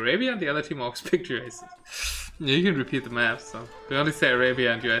always picked Arabia and the other team always picked Oasis. You can repeat the math, so we only say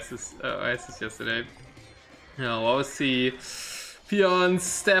Arabia and Oasis yesterday. You know, we'll always see Peons,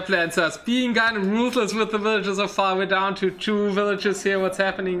 step lancers, being kind of ruthless with the villagers so far. We're down to 2 villages here. What's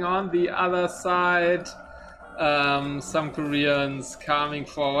happening on the other side? Some Koreans coming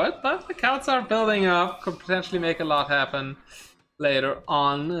forward, but the Celts are building up. Could potentially make a lot happen later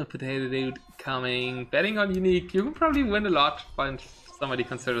on. Potato Dude coming. Betting on uniK. You can probably win a lot when somebody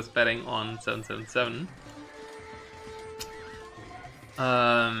considers betting on 777.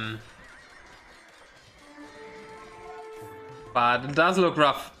 But it does look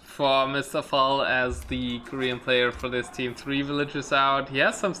rough for Mr. Fall as the Korean player for this team. 3 villages out. He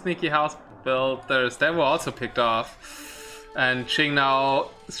has some sneaky house builders. They were also picked off. And Ching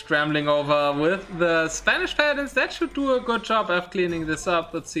now scrambling over with the Spanish Paladins. That should do a good job of cleaning this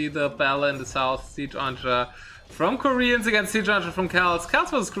up. Let's see the Bella in the south. Siege Archer from Koreans against Siege Archer from Celts.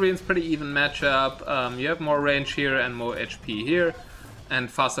 Celts versus Koreans, pretty even matchup. You have more range here and more HP here. And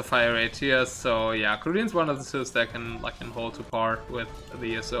faster fire rate here, so yeah, Korean's one of the civs that can hold to par with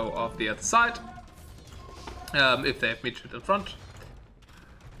the ESO of the other side, if they have meat in front.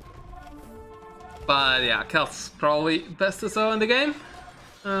 But yeah, Celts probably best ESO in the game.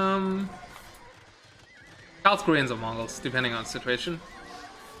 Celts, Koreans, or Mongols, depending on the situation.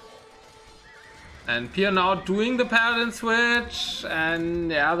 And Pia now doing the Paladin switch,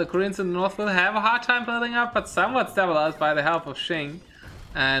 and yeah, the Koreans in the north will have a hard time building up, but somewhat stabilized by the help of Xing.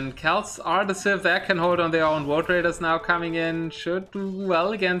 And Celts are the civ that can hold on their own. World Raiders now coming in should do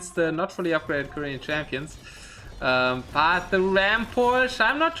well against the not fully upgraded Korean champions. But the Ram push,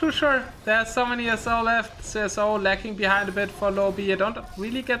 I'm not too sure. There's so many SO left. SO lacking behind a bit for Lobby. I don't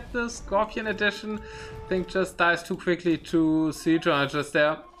really get the Scorpion edition. I think just dies too quickly to Siege just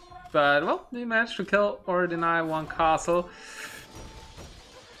there. But well, we managed to kill or deny 1 castle.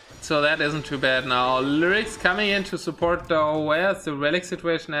 So that isn't too bad now. Lyrics coming in to support though. Where's the relic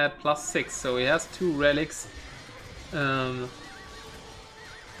situation at +6? So he has 2 relics. And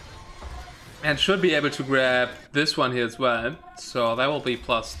should be able to grab this one here as well. So that will be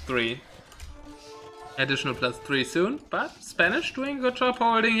 +3. Additional +3 soon. But Spanish doing a good job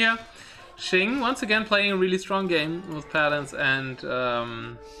holding here. Xing once again playing a really strong game with Paladins and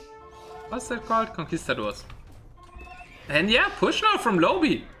what's that called? Conquistadors. And yeah, push now from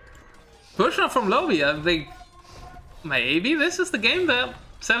Lobby. Push now from Lobby. I think maybe this is the game that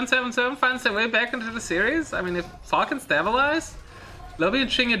 777 finds their way back into the series. I mean, if Falcon stabilize, Lobby and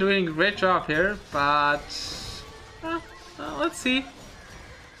Xing are doing a great job here, but let's see.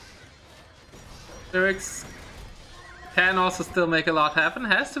 Lyrics can also still make a lot happen.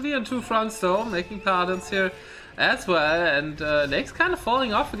 Has to be on 2 fronts though, making Paladins here as well, and Lake's kind of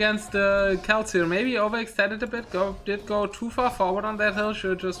falling off against Celts here. Maybe overextended a bit, did go too far forward on that hill,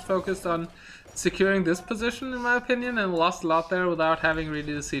 should just focused on securing this position in my opinion, and lost a lot there without having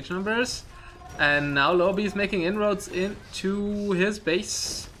really the siege numbers. And now Lobby is making inroads into his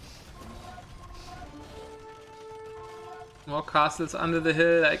base. More castles under the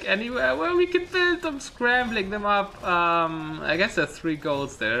hill, like anywhere where we can build them, scrambling them up. I guess there's 3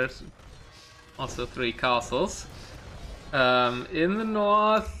 golds there. Also 3 castles. In the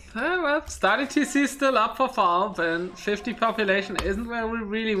north, well, starting TC still up for farm, and 50 population isn't where we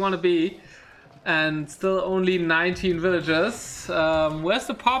really want to be. And still only 19 villagers. Where's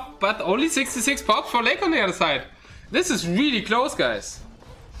the pop? But only 66 pops for Lake on the other side. This is really close, guys.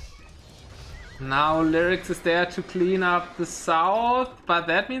 Now Lyrics is there to clean up the south, but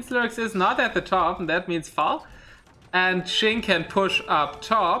that means Lyrics is not at the top, and that means Fall. And Xing can push up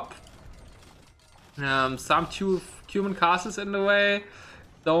top. Some human castles in the way.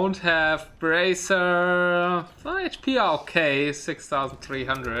 Don't have Bracer. HP are okay,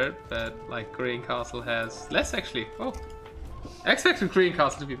 6,300, but like Korean Castle has less actually. Oh, I expected Korean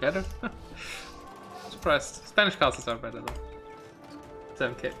Castle to be better. Surprised. Spanish castles are better though.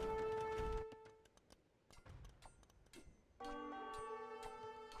 7k.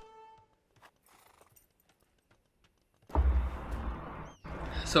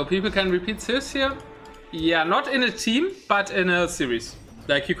 So people can repeat this here? Yeah, not in a team, but in a series.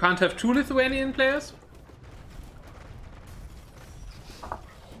 Like you can't have 2 Lithuanian players.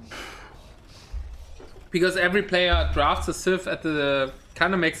 Because every player drafts a civ at the...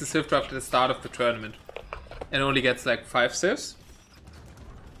 kind of makes a civ draft at the start of the tournament. And only gets like 5 civs.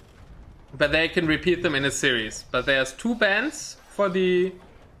 But they can repeat them in a series. But there's 2 bans for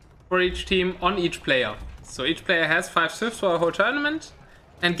each team on each player. So each player has 5 civs for a whole tournament.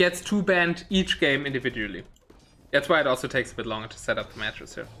 And gets 2 banned each game individually. That's why it also takes a bit longer to set up the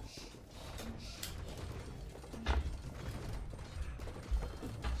matches here.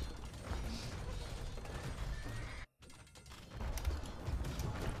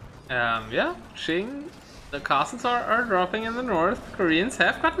 Yeah, Xing The castles are dropping in the north. The Koreans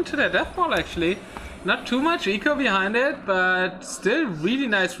have gotten to their death ball actually. Not too much eco behind it, but still really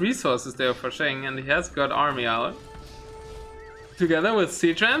nice resources there for Sheng, and he has got army out. Together with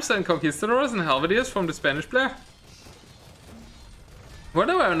siege ramps and conquistadors and halberdiers from the Spanish player. Why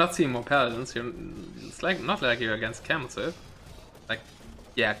are we not seeing more paladins? It's like not like you're against camels, eh? Like,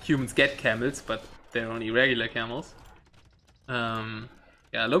 yeah, humans get camels, but they're only regular camels.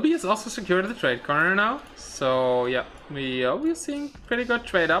 Yeah, Lobby is also secured the trade corner now. So yeah, we're seeing pretty good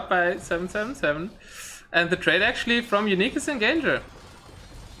trade up by 777. And the trade actually from uniK is in danger.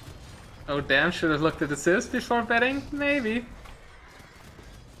 Oh damn, should have looked at the civs before betting? Maybe.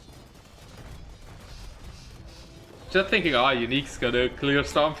 Just thinking, oh, uniK's gonna clear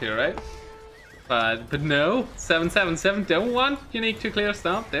Stomp here, right? But no, 777 don't want uniK to clear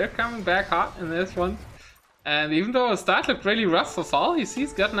Stomp. They're coming back hot in this one. And even though the start looked really rough for Fall,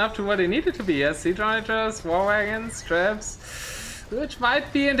 he's gotten up to what he needed to be. He has Siege Runners, War Wagons, Traps, which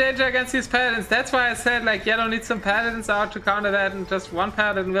might be in danger against these Paladins. That's why I said, like, Yellow needs some Paladins out to counter that, and just one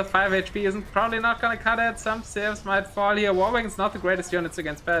Paladin with 5 HP isn't probably not gonna cut it. Some saves might fall here. War Wagons not the greatest units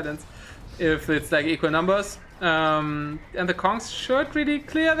against Paladins if it's like equal numbers. And the Kongs should really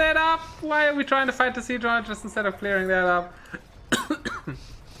clear that up. Why are we trying to fight the Siege Runners instead of clearing that up?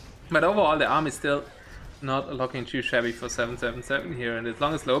 But overall, the army still not looking too shabby for 777 here, and as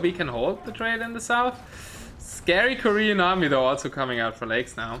long as Lobby can hold the trade in the south. Scary Korean army though also coming out for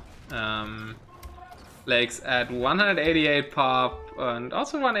Lakes now. Lakes at 188 pop and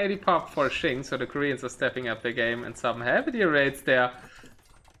also 180 pop for Shing, so the Koreans are stepping up their game, and some heavy raids there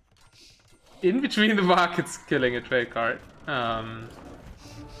in between the markets killing a trade card. And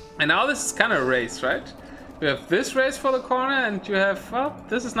now this is kind of a race, right? We have this race for the corner, and you have, well,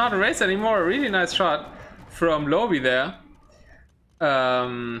 this is not a race anymore, a really nice shot from Lobby there.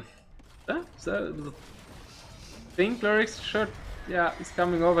 So I think Lurix should, yeah, he's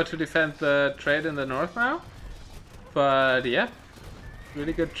coming over to defend the trade in the north now. But yeah,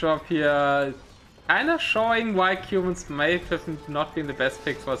 really good job here. Kind of showing why Cumans may have not been the best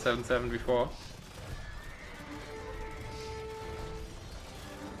pick for 7-7 before.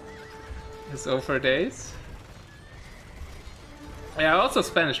 It's over days. Yeah, also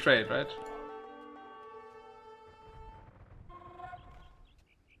Spanish trade, right?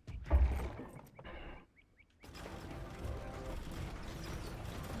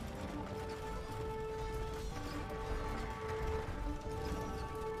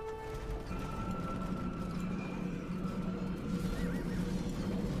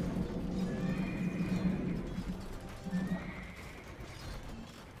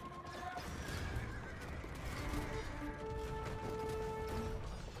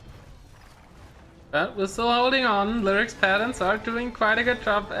 But we're still holding on. Lyrics Patterns are doing quite a good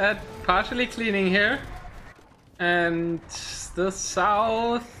job at partially cleaning here. And the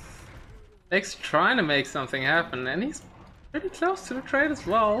south Nick's trying to make something happen, and he's pretty close to the trade as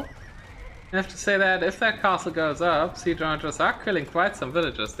well. I have to say that if that castle goes up, Siege Runners are killing quite some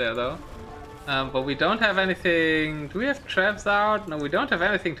villagers there though. But we don't have anything. Do we have traps out? No, we don't have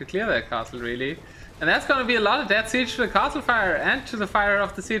anything to clear that castle really. And that's going to be a lot of dead siege to the castle fire and to the fire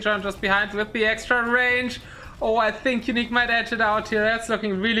of the siege runners behind with the extra range. Oh, I think uniK might edge it out here. That's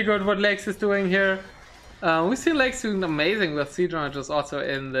looking really good what Lakes is doing here. We've seen Lakes doing amazing with siege runners also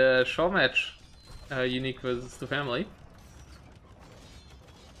in the show match. uniK versus the family.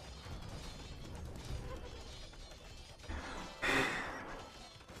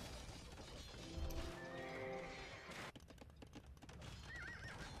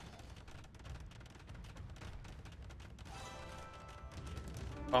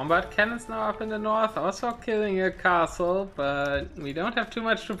 Combat cannons now up in the north, also killing a castle, but we don't have too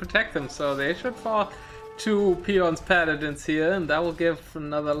much to protect them, so they should fall to Peon's Paladins here, and that will give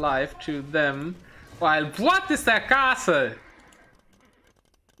another life to them. While, what is that castle?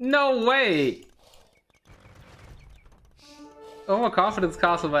 No way! Overconfidence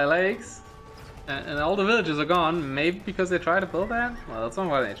castle by Lakes, and all the villages are gone, maybe because they tried to build that? Well, it's on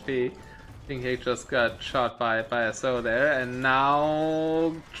 1 HP. I think he just got shot by a SO there, and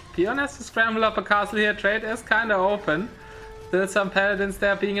now Peon has to scramble up a castle here. Trade is kind of open. Still some paladins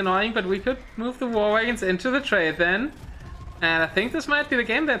there being annoying, but we could move the war wagons into the trade then. And I think this might be the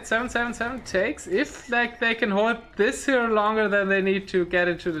game that 777 takes, if like they can hold this here longer than they need to get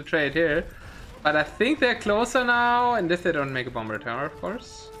into the trade here. But I think they're closer now, and if they don't make a bomber tower, of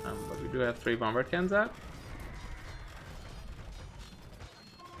course. But we do have 3 bomber cans out.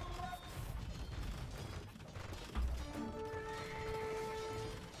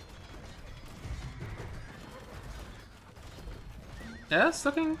 Yeah, it's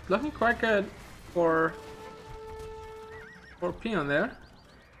looking quite good for for Peon there.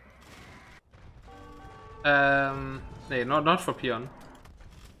 Nee, not for Peon.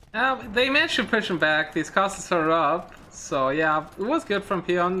 They managed to push him back. These castles are up. So yeah, it was good from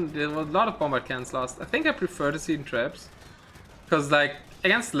Peon. There was a lot of bombard cannons lost. I think I prefer to see in traps. Because like,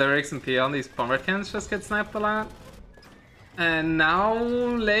 against Lyrics and Peon, these bombard cannons just get sniped a lot. And now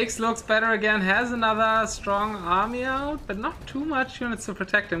Lakes looks better again, has another strong army out, but not too much units to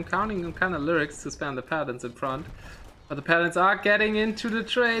protect him, counting on kind of Lyrics to spam the Paladins in front. But the Paladins are getting into the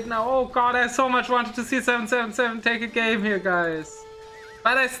trade now. Oh god, I so much wanted to see 777 take a game here, guys.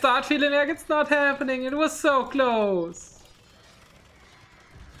 But I start feeling like it's not happening. It was so close.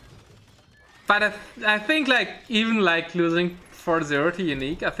 But I think like, even like losing 4-0 to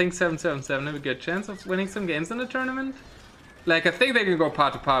uniK, I think 777 have a good chance of winning some games in the tournament. Like, I think they can go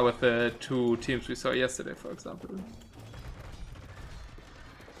par to par with the two teams we saw yesterday, for example.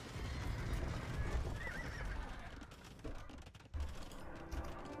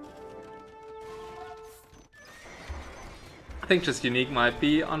 I think just uniK might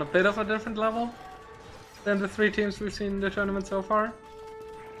be on a bit of a different level than the three teams we've seen in the tournament so far.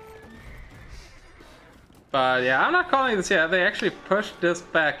 But yeah, I'm not calling this yet. They actually pushed this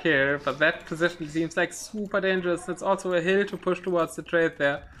back here, but that position seems like super dangerous. It's also a hill to push towards the trade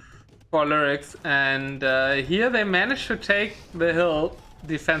there for Lyrics. And here they managed to take the hill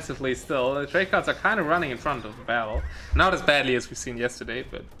defensively still. The trade cards are kind of running in front of the battle. Not as badly as we've seen yesterday,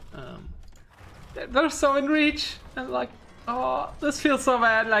 but they're so in reach. And like, oh, this feels so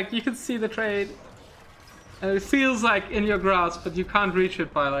bad. Like, you can see the trade. And it feels like in your grasp, but you can't reach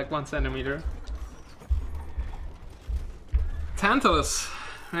it by like 1 centimeter. Tantalus,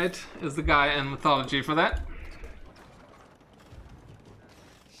 right, is the guy in mythology for that.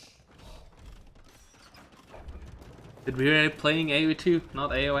 Did we really playing AoE2, not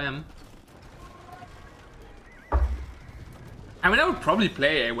AOM? I mean, I would probably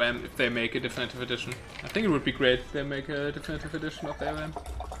play AOM if they make a definitive edition. I think it would be great if they make a definitive edition of AOM.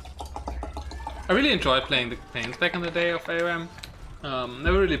 I really enjoyed playing the campaigns back in the day of AOM.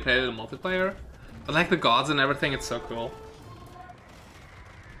 Never really played it in multiplayer, but like the gods and everything, it's so cool.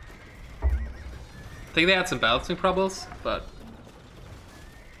 I think they had some balancing troubles, but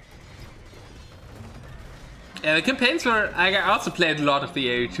yeah, the campaigns were. I also played a lot of the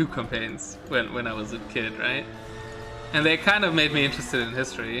AoE2 campaigns when I was a kid, right? And they kind of made me interested in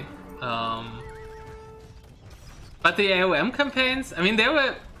history. But the AOM campaigns, I mean, they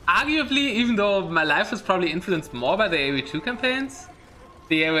were arguably, even though my life was probably influenced more by the AoE2 campaigns,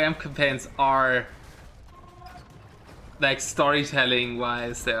 the AOM campaigns are, like, storytelling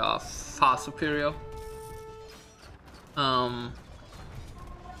wise, they are far superior.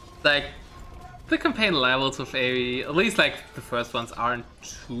 Like, the campaign levels of AoE, at least like the first ones, aren't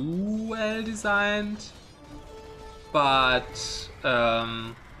too well designed, but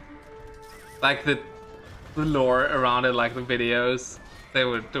like the lore around it, like the videos, they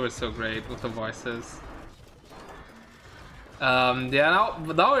were so great with the voices. Yeah, now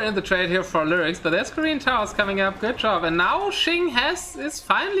we're in the trade here for Lyrics, but there's Korean Towers coming up. Good job. And now Xing is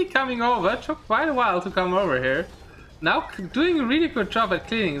finally coming over. It took quite a while to come over here. Now doing a really good job at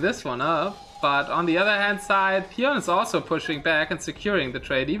cleaning this one up. But on the other hand side, Peon is also pushing back and securing the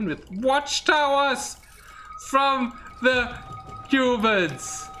trade, even with watchtowers from the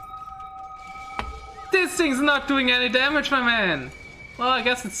Cubans. This thing's not doing any damage, my man. Well, I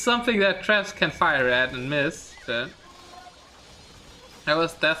guess it's something that traps can fire at and miss. But there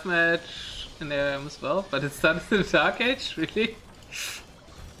was Deathmatch in there as well, but it started in the Dark Age, really?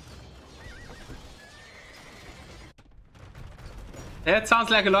 Yeah, it sounds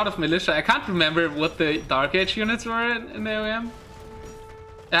like a lot of militia. I can't remember what the Dark Age units were in AOM.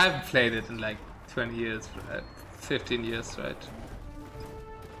 I haven't played it in like 20 years, right? 15 years, right?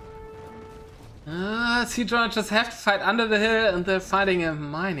 Seedrunner just have to fight under the hill and they're fighting a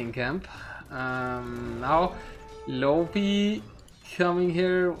mining camp. Now, Lobby coming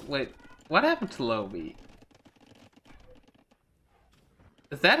here. Wait, what happened to Lobby?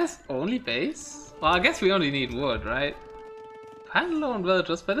 Is that his only base? Well, I guess we only need wood, right? Kind of low on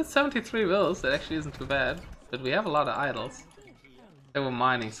villagers, but it's 73 villas. That actually isn't too bad. But we have a lot of idols. They were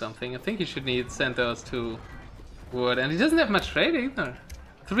mining something. I think he should send those to wood. And he doesn't have much trade either.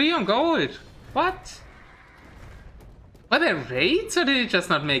 3 on gold. What? Were there raids or did he just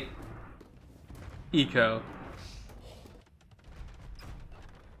not make eco?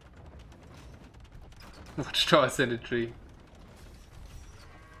 Watchtower Symmetry.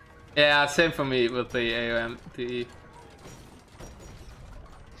 Yeah, same for me with the AOM PE.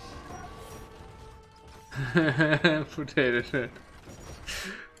 Potato shit.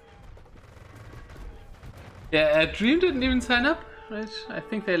 Yeah, Dream didn't even sign up, right? I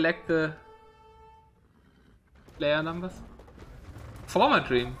think they lacked the player numbers. Former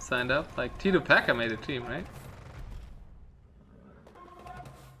Dream signed up, like Tito Packer made a team, right?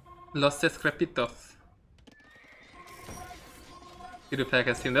 Los Descrepitos. Tito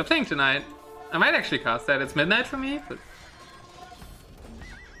Packer's team. They're playing tonight. I might actually cast that. It's midnight for me, but...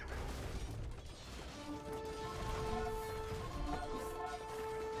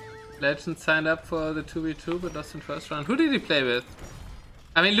 Legend signed up for the 2v2 but lost in first round. Who did he play with?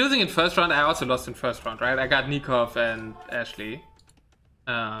 I mean, losing in first round, I also lost in first round, right? I got Nikov and Ashley.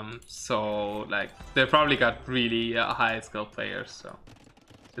 So, like, they probably got really high skill players, so...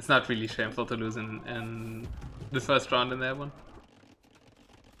 It's not really shameful to lose in the first round in that one.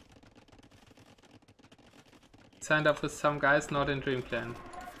 Signed up with some guys not in Dream Clan.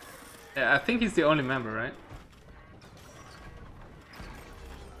 Yeah, I think he's the only member, right?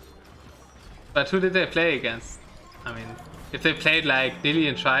 But who did they play against? I mean, if they played like Dilly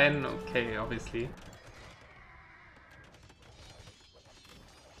and Shine, okay, obviously.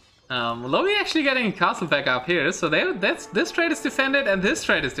 Lowy actually getting a castle back up here, so this trade is defended and this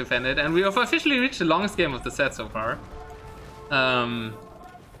trade is defended, and we have officially reached the longest game of the set so far.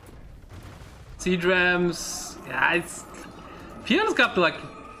 Seedrams, yeah, it's... Pion's got like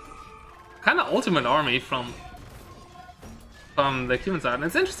kind of ultimate army from the human side, and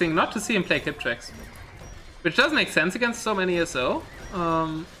it's interesting not to see him play Kiptracks, which does make sense against so many SO.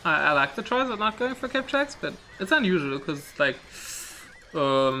 I like the choice of not going for Kiptracks, but it's unusual because like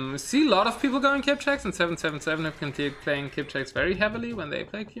see a lot of people going Kiptracks, and 777 have continued playing Kiptracks very heavily when they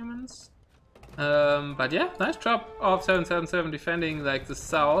play humans. But yeah, nice job of 777 defending like the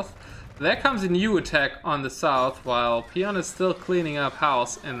south. There comes a new attack on the south while Pion is still cleaning up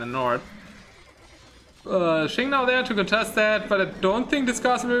house in the north. Xing now there to contest that, but I don't think this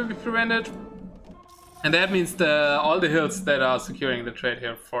castle will be prevented. And that means all the hills that are securing the trade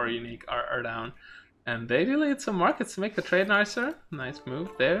here for uniK are down. And they delayed some markets to make the trade nicer. Nice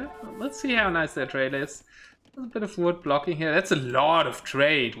move there. Let's see how nice that trade is. There's a bit of wood blocking here. That's a lot of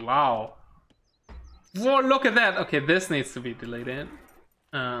trade. Wow. Whoa, look at that. Okay, this needs to be delayed in.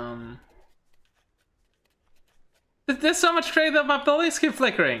 There's so much trade that my bellies keep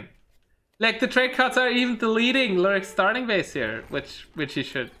flickering. Like, the trade cards are even deleting Lurik's starting base here, which he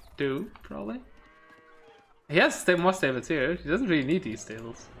should do, probably. He has more stables here. He doesn't really need these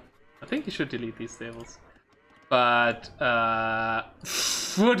stables. I think he should delete these stables. But,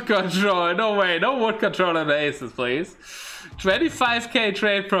 wood control. No way, no wood control on the aces, please. 25k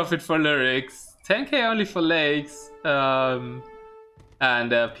trade profit for Lyrics. 10k only for Lakes. And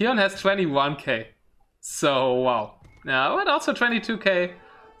Pion has 21k. So, wow. Now, but also 22k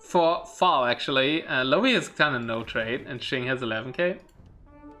for Fall, actually. Lowy has kind of no trade, and Xing has 11k.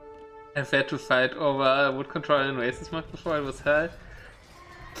 I've had to fight over wood control in Oasis mode before it was hell.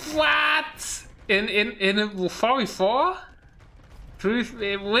 What? In a 4v4?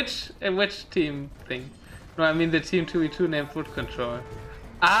 Which team thing? No, I mean the team 2v2 named Wood Control.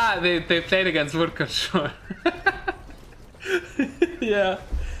 Ah, they played against Wood Control. Yeah.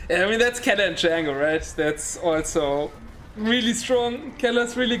 I mean, that's Keller and Django, right? That's also really strong.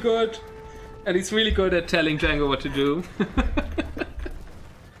 Keller's really good. And he's really good at telling Django what to do.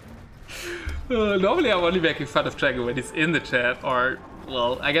 Normally I'm only making fun of Django when he's in the chat, or,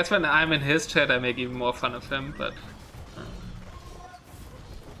 well, I guess when I'm in his chat I make even more fun of him, but...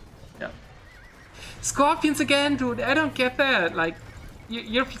 yeah. Scorpions again, dude, I don't get that. Like,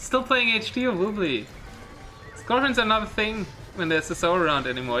 you're still playing HD or Woobly. Scorpions are not a thing when there's a SO around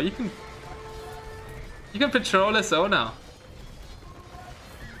anymore. You can patrol a SO now.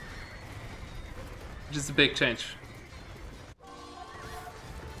 Which is a big change.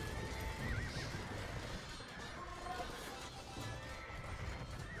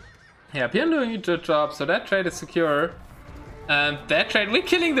 Yeah, Pion doing a good job, so that trade is secure. And that trade, we're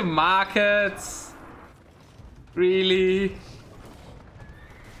killing the markets. Really?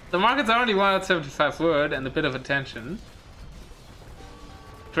 The markets are only 175 wood and a bit of attention.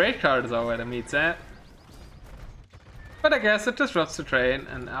 Trade card is where the meat's at. But I guess it disrupts the trade,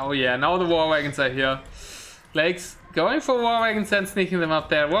 and oh yeah, now the war wagons are here. Lakes going for war wagons and sneaking them up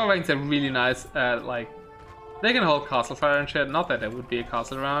there. War wagons are really nice. Like, they can hold castle fire and shit. Not that there would be a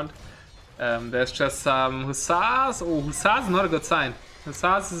castle around. There's just some hussars. Oh, hussars is not a good sign.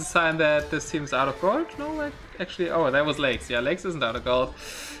 Hussars is a sign that this team's out of gold. No, like, actually, oh, that was Lakes. Yeah, Lakes isn't out of gold.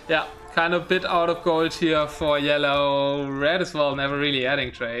 Yeah, kind of bit out of gold here for yellow. Red as well, never really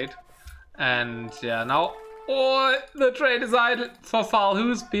adding trade. And yeah, now, oh, the trade is idle for Fall,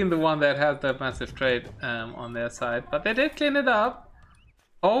 who's been the one that had that massive trade on their side. But they did clean it up.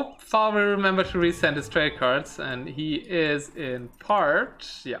 Hope Fall will remember to resend his trade cards, and he is in part.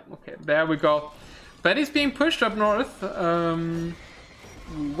 Yeah, okay, there we go. But he's being pushed up north.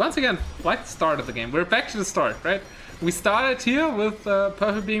 Once again, like the start of the game. We're back to the start, right? We started here with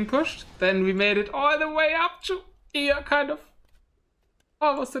Purple being pushed, then we made it all the way up to here, kind of.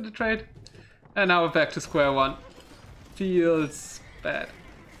 Almost in the trade. And now we're back to square one. Feels bad.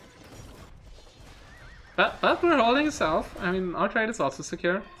 But we're holding ourselves. I mean, our trade is also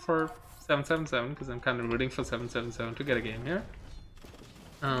secure for 777, because I'm kind of rooting for 777 to get a game here.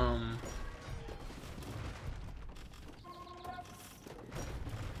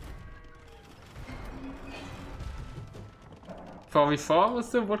 4v4 was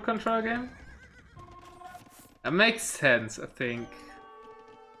the wood control game? That makes sense, I think.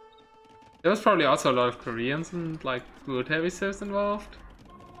 There was probably also a lot of Koreans and like wood heavy civs involved.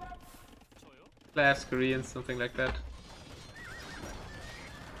 Slavs, Koreans, something like that.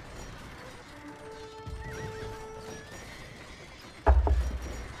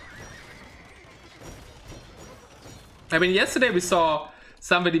 I mean, yesterday we saw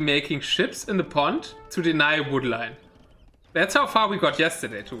somebody making ships in the pond to deny wood line. That's how far we got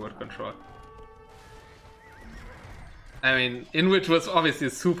yesterday to wood control. I mean, in which was obviously a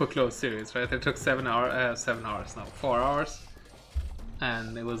super close series, right? It took 7 hours, no, 4 hours.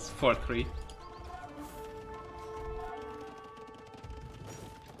 And it was 4-3.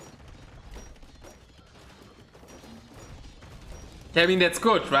 I mean, that's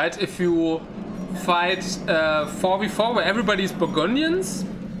good, right? If you fight 4v4 where everybody's Burgundians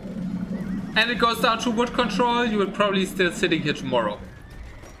and it goes down to wood control, you would probably still sitting here tomorrow.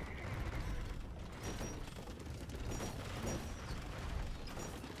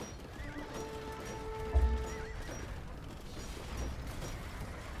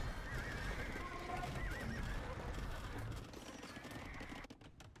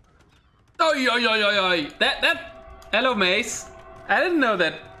 Oi. Hello, Mace. I didn't know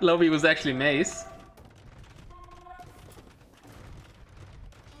that Lobby was actually Mace.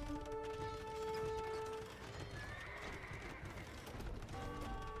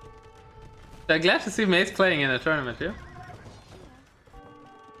 I'm glad to see Mace playing in a tournament here.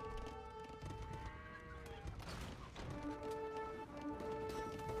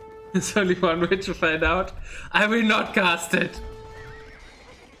 There's only one way to find out. I will not cast it.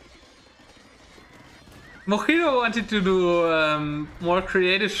 Mojito wanted to do more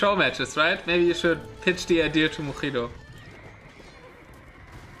creative show matches, right? Maybe you should pitch the idea to Mojito.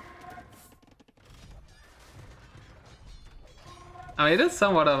 I mean, it is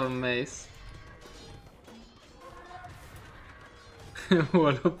somewhat of a maze.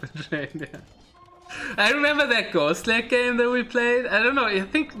 What up the train, yeah. I remember that Ghost Leg game that we played. I don't know, I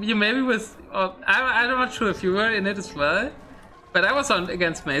think you maybe was... I'm not sure if you were in it as well. But I was on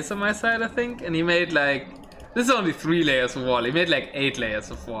against Mace on my side, I think, and he made like... This is only 3 layers of wall, he made like 8 layers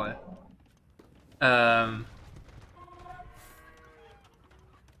of wall.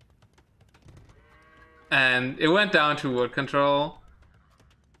 And it went down to wood control.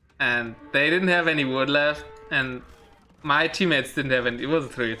 And they didn't have any wood left, and my teammates didn't have any... It was a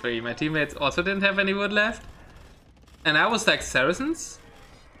 3-3, my teammates also didn't have any wood left. And I was like Saracens,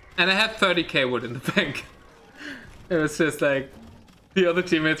 and I had 30k wood in the bank. It was just like... The other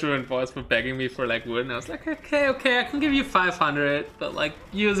teammates were involved for begging me for like wood, and I was like, okay, I can give you 500, but like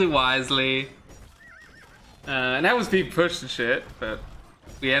use it wisely. And I was being pushed and shit, but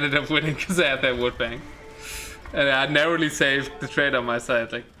we ended up winning because I had that wood bank. And I narrowly saved the trade on my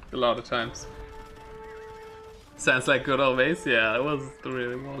side like a lot of times. Sounds like good old days. Yeah, it was the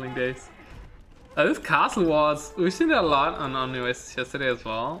really walling days. This castle was, we've seen that a lot on Omniverse yesterday as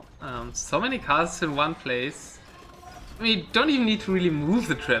well. So many castles in one place. I mean, you don't even need to really move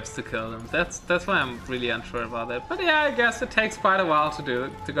the traps to kill them. That's why I'm really unsure about that. But yeah, I guess it takes quite a while to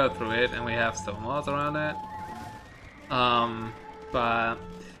go through it, and we have stone walls around it. But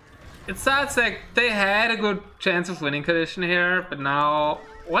it sounds like they had a good chance of winning condition here, but now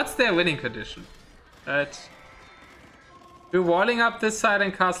what's their winning condition? Right? We're walling up this side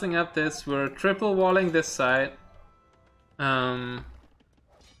and castling up this. We're triple walling this side.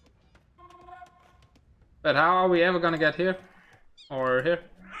 But how are we ever gonna get here? Or here?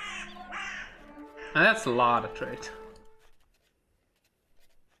 And that's a lot of trade.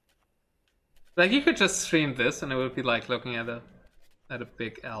 Like, you could just stream this and it would be like looking at a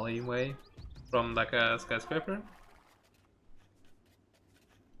big alleyway from like a skyscraper.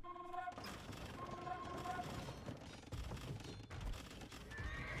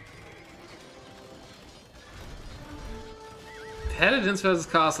 Paladins versus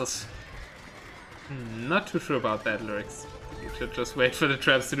castles. Not too sure about that, lyrics, to be You should just wait for the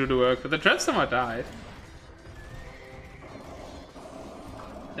traps to do the work, but the traps somehow died.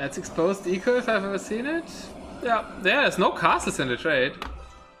 That's exposed eco if I've ever seen it. Yeah, there's no castles in the trade.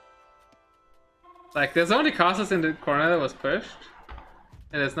 Like, there's only castles in the corner that was pushed.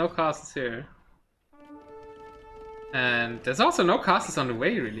 And there's no castles here. And there's also no castles on the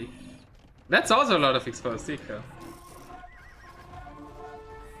way, really. That's also a lot of exposed eco.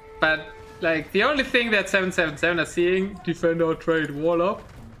 But, like, the only thing that 777 are seeing, defend or trade, wall up.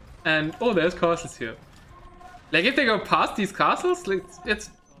 And, oh, there's castles here. Like, if they go past these castles, like, it's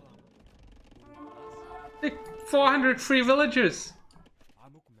like 400 free villagers.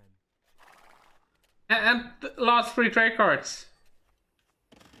 And lost free trade cards.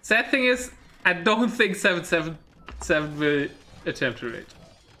 Sad thing is, I don't think 777 will attempt to raid.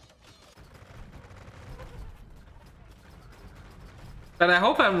 But I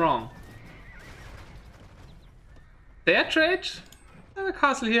hope I'm wrong. Their trade? A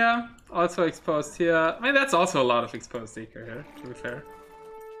castle here, also exposed here. I mean, that's also a lot of exposed eco here, to be fair.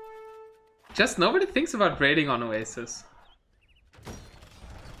 Just nobody thinks about raiding on Oasis.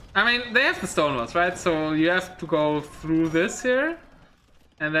 I mean, they have the stone walls, right? So you have to go through this here.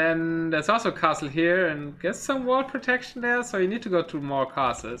 And then there's also a castle here and get some wall protection there. So you need to go to more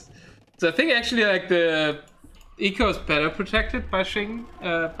castles. So I think actually like the eco is better protected by Shing,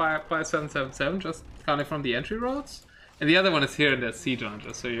 by 777, just counting from the entry roads. And the other one is here in the siege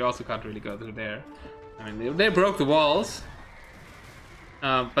launcher, so you also can't really go through there. I mean, they broke the walls.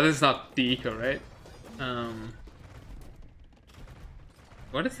 But this is not the eco, right?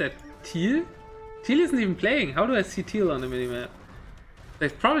 What is that? Teal? Teal isn't even playing. How do I see teal on the minimap?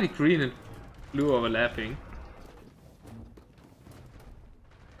 There's probably green and blue overlapping.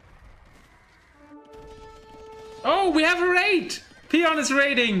 Oh, we have a raid! Peon is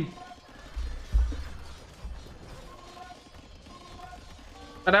raiding!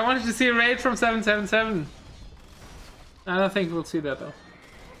 But I wanted to see a raid from 777. I don't think we'll see that though.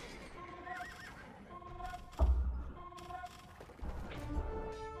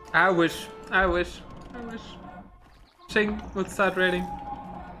 I wish. Shing would start raiding.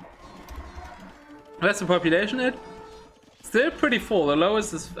 What's the population at? Still pretty full. The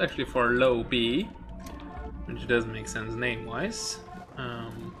lowest is actually for low B, which doesn't make sense name-wise.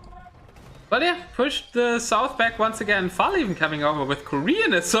 But yeah, pushed the south back once again. Fall even coming over with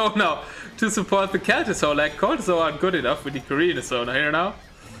Korean Assault now to support the Celtic. So like Cortiso aren't good enough with the Korean Assault here now.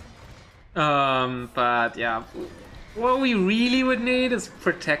 But yeah. What we really would need is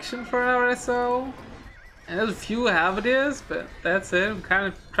protection for our SO. And there's a few halberdiers, but that's it. I'm kind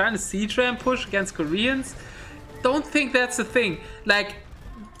of trying to siege ram push against Koreans. Don't think that's the thing. Like,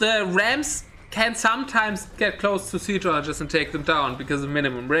 the Rams can sometimes get close to siege launchers and take them down because of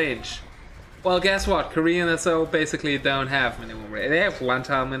minimum range. Well, guess what? Korean SO basically don't have minimum range. They have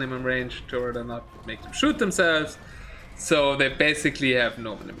one-time minimum range to order not make them shoot themselves. So they basically have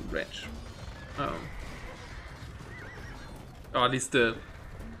no minimum range. Or at least it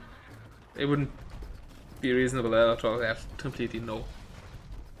wouldn't be reasonable at all to have completely no.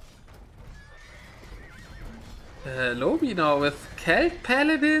 Lobby now with Celt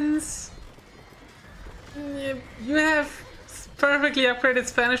Paladins. You have perfectly upgraded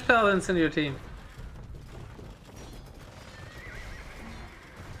Spanish Paladins in your team.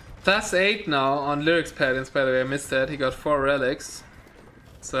 Plus 8 now on Lyrics Paladins, by the way, I missed that. He got 4 relics.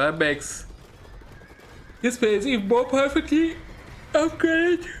 So that makes his base even more perfectly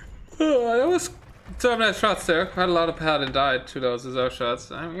upgraded. Oh, that was some nice shots there. Quite a lot of Paladin died to those reserve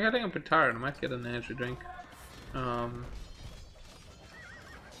shots. I'm getting a bit tired. I might get an energy drink.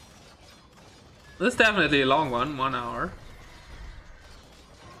 This is definitely a long one, 1 hour.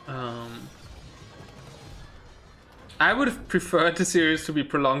 I would have preferred the series to be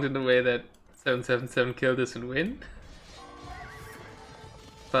prolonged in the way that 777 killed this and win.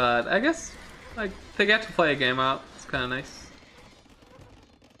 But I guess like they get to play a game out. It's kind of nice.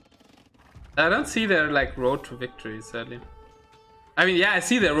 I don't see their like road to victory, sadly. I mean, yeah, I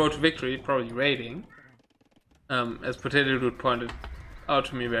see their road to victory, probably raiding, as Potato Dude pointed out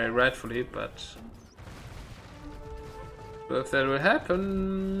to me very rightfully, but if that will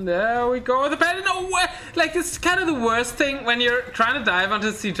happen, there we go. The Paladin, no way! Like, this is kind of the worst thing when you're trying to dive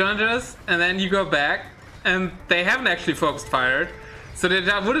onto siege launchers and then you go back and they haven't actually focused fired. So they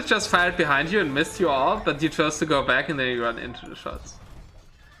would have just fired behind you and missed you all, but you chose to go back and then you run into the shots.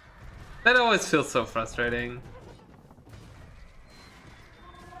 That always feels so frustrating.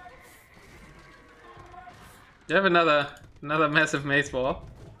 You have another massive maze wall.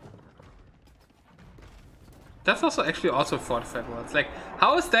 That's also actually also fortified walls. Like,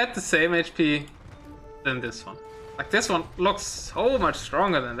 how is that the same HP than this one? Like this one looks so much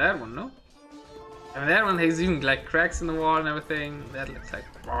stronger than that one, no? I mean, that one has even like cracks in the wall and everything. That looks like,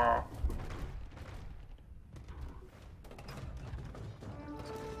 oh.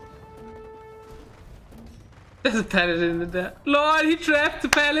 There's a Paladin in there. Lord, he trapped the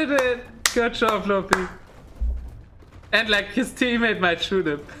Paladin! Good job, Lopi. And like his teammate might shoot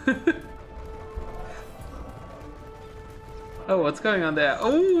him. Oh, what's going on there?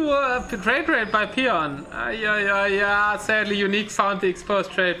 Oh, trade rate by Peon. Yeah. Sadly, uniK found the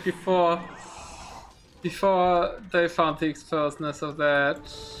exposed trade before they found the exposedness of that.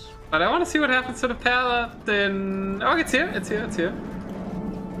 But I want to see what happens to the Paladin. Oh, it's here.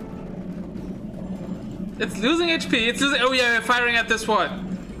 It's losing HP. It's losing. Oh yeah, we're firing at this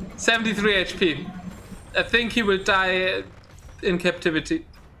one. 73 HP. I think he will die in captivity.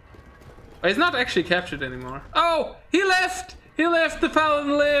 Oh, he's not actually captured anymore. Oh, he left. He left. The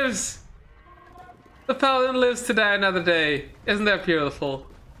Paladin lives. The Paladin lives to die another day. Isn't that beautiful?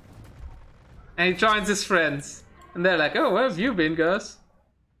 And he joins his friends, and they're like, "Oh, where have you been, Gus?"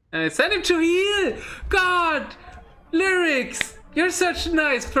 And they send him to heal. God, Lyrics, you're such a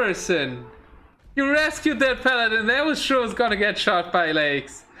nice person. You rescued that Paladin that was sure was gonna get shot by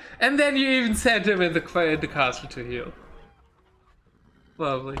Lakes. And then you even sent him in the castle to heal.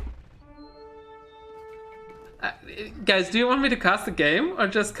 Lovely. Guys, do you want me to cast the game or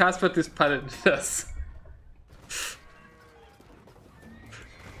just cast what this Paladin does?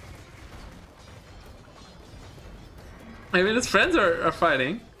 I mean, his friends are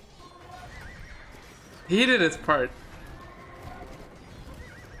fighting. He did his part.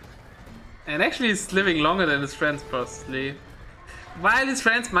 And actually he's living longer than his friends, possibly. While his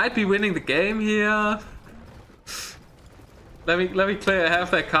friends might be winning the game here. Let me clear half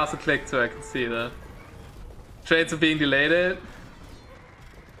that castle clicked so I can see the trades are being delayed.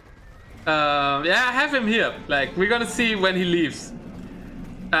 Yeah, I have him here. Like, we're gonna see when he leaves.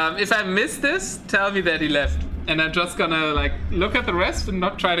 If I miss this, tell me that he left. And I'm just gonna like look at the rest and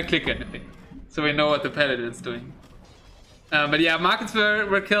not try to click anything. So we know what the Paladin's doing. But yeah, markets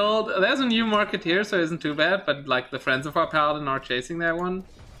were killed. There's a new market here, so it isn't too bad. But like the friends of our Paladin are chasing that one.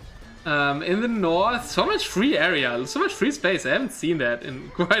 In the north, so much free area, so much free space. I haven't seen that in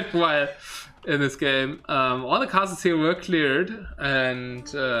quite a while in this game. All the castles here were cleared, and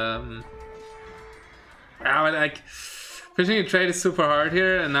yeah, like pushing a trade is super hard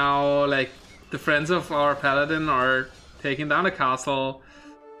here. And now like the friends of our Paladin are taking down a castle.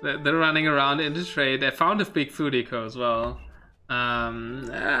 They're running around in the trade. I found a big food eco as well.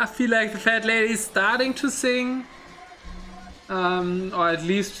 I feel like the fat lady is starting to sing. Or at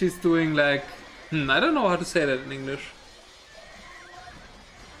least she's doing like... I don't know how to say that in English.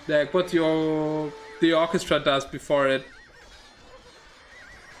 Like what the orchestra does before it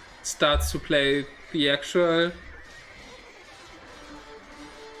starts to play the actual...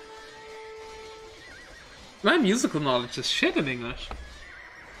 My musical knowledge is shit in English.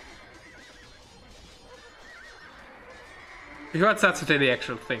 You want to say the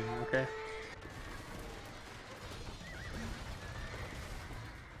actual thing, okay?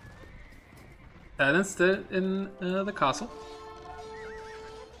 Paladin's still in the castle.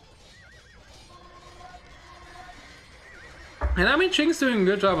 And I mean, Ching's doing a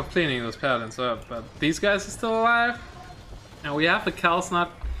good job of cleaning those Paladins up, but these guys are still alive. And we have the Kals not...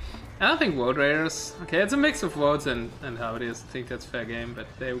 I don't think Woad Raiders. Okay, it's a mix of Woads and how it is. I think that's fair game, but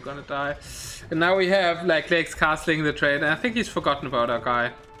they were gonna die. And now we have like Lakes castling the trade, and I think he's forgotten about our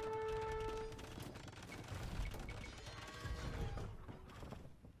guy.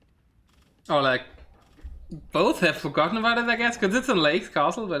 Or like both have forgotten about it, I guess, because it's in Lakes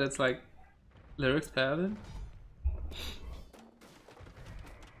castle, but it's like Lyrics Paladin.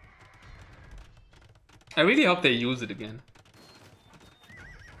 I really hope they use it again.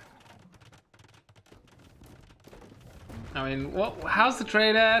 I mean, how's the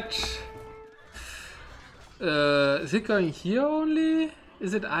trade at? Is it going here only?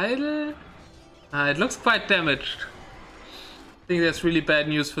 Is it idle? It looks quite damaged. I think that's really bad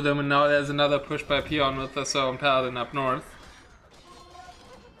news for them, and now there's another push by Peon with the Sovereign Paladin up north.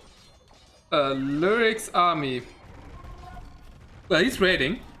 Lyrics army. Well, he's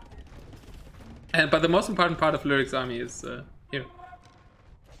raiding. But the most important part of Lyrics army is here.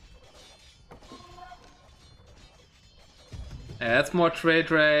 Yeah, that's more trade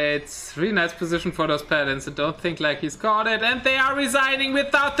rates. Really nice position for those Paladins. I don't think like he's caught it. And they are resigning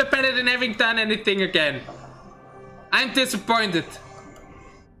without the Paladin having done anything again. I'm disappointed.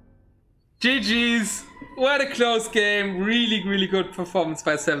 GG's. What a close game. Really, really good performance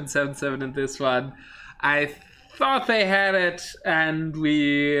by 777 in this one. I thought they had it, and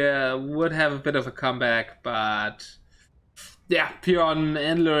we would have a bit of a comeback, but yeah, Pion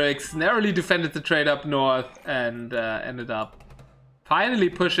and Lurix narrowly defended the trade up north and ended up finally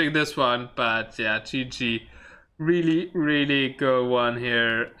pushing this one. But yeah, GG. Really go one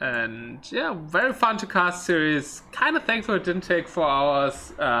here, and yeah, very fun to cast series. Kind of thankful it didn't take 4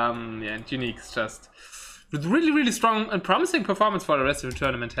 hours. Yeah, and uniK's just with really strong and promising performance for the rest of the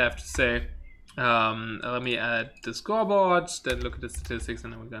tournament, I have to say. Let me add the scoreboard, then look at the statistics,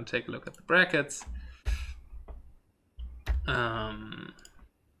 and then we're gonna take a look at the brackets. Yeah,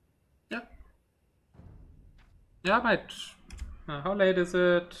 I might. How late is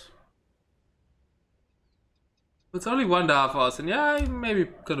it? It's only 1.5 hours, and yeah, I'm maybe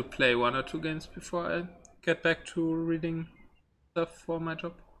gonna play 1 or 2 games before I get back to reading stuff for my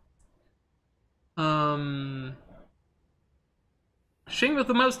job. Xing with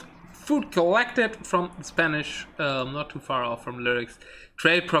the most food collected from Spanish, not too far off from Lyrics.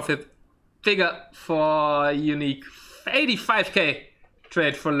 Trade profit figure for uniK, 85k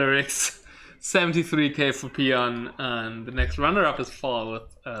trade for Lyrics, 73k for Pion, and the next runner-up is Fall with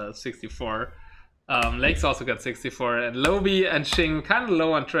 64. Lakes also got 64, and Lobby and Xing kind of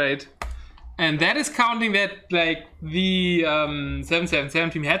low on trade. And that is counting that, like, the 777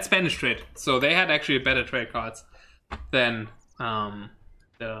 team had Spanish trade, so they had actually better trade cards than the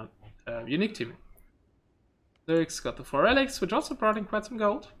uniK team. Lyrics got the 4 relics, which also brought in quite some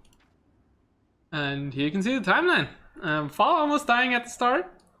gold. And here you can see the timeline. Fall almost dying at the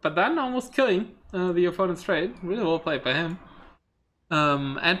start, but then almost killing the opponent's trade. Really well played by him.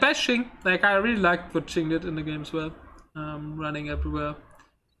 And by Xing, like, I really liked what Xing did in the game as well, running everywhere.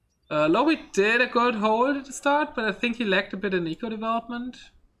 Lobby did a good hold at the start, but I think he lacked a bit in eco development.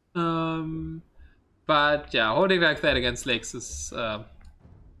 But yeah, holding like that against Lakes is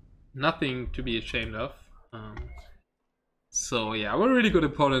nothing to be ashamed of. So yeah, we're really good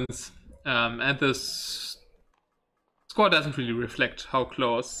opponents, and this score doesn't really reflect how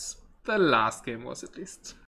close the last game was, at least.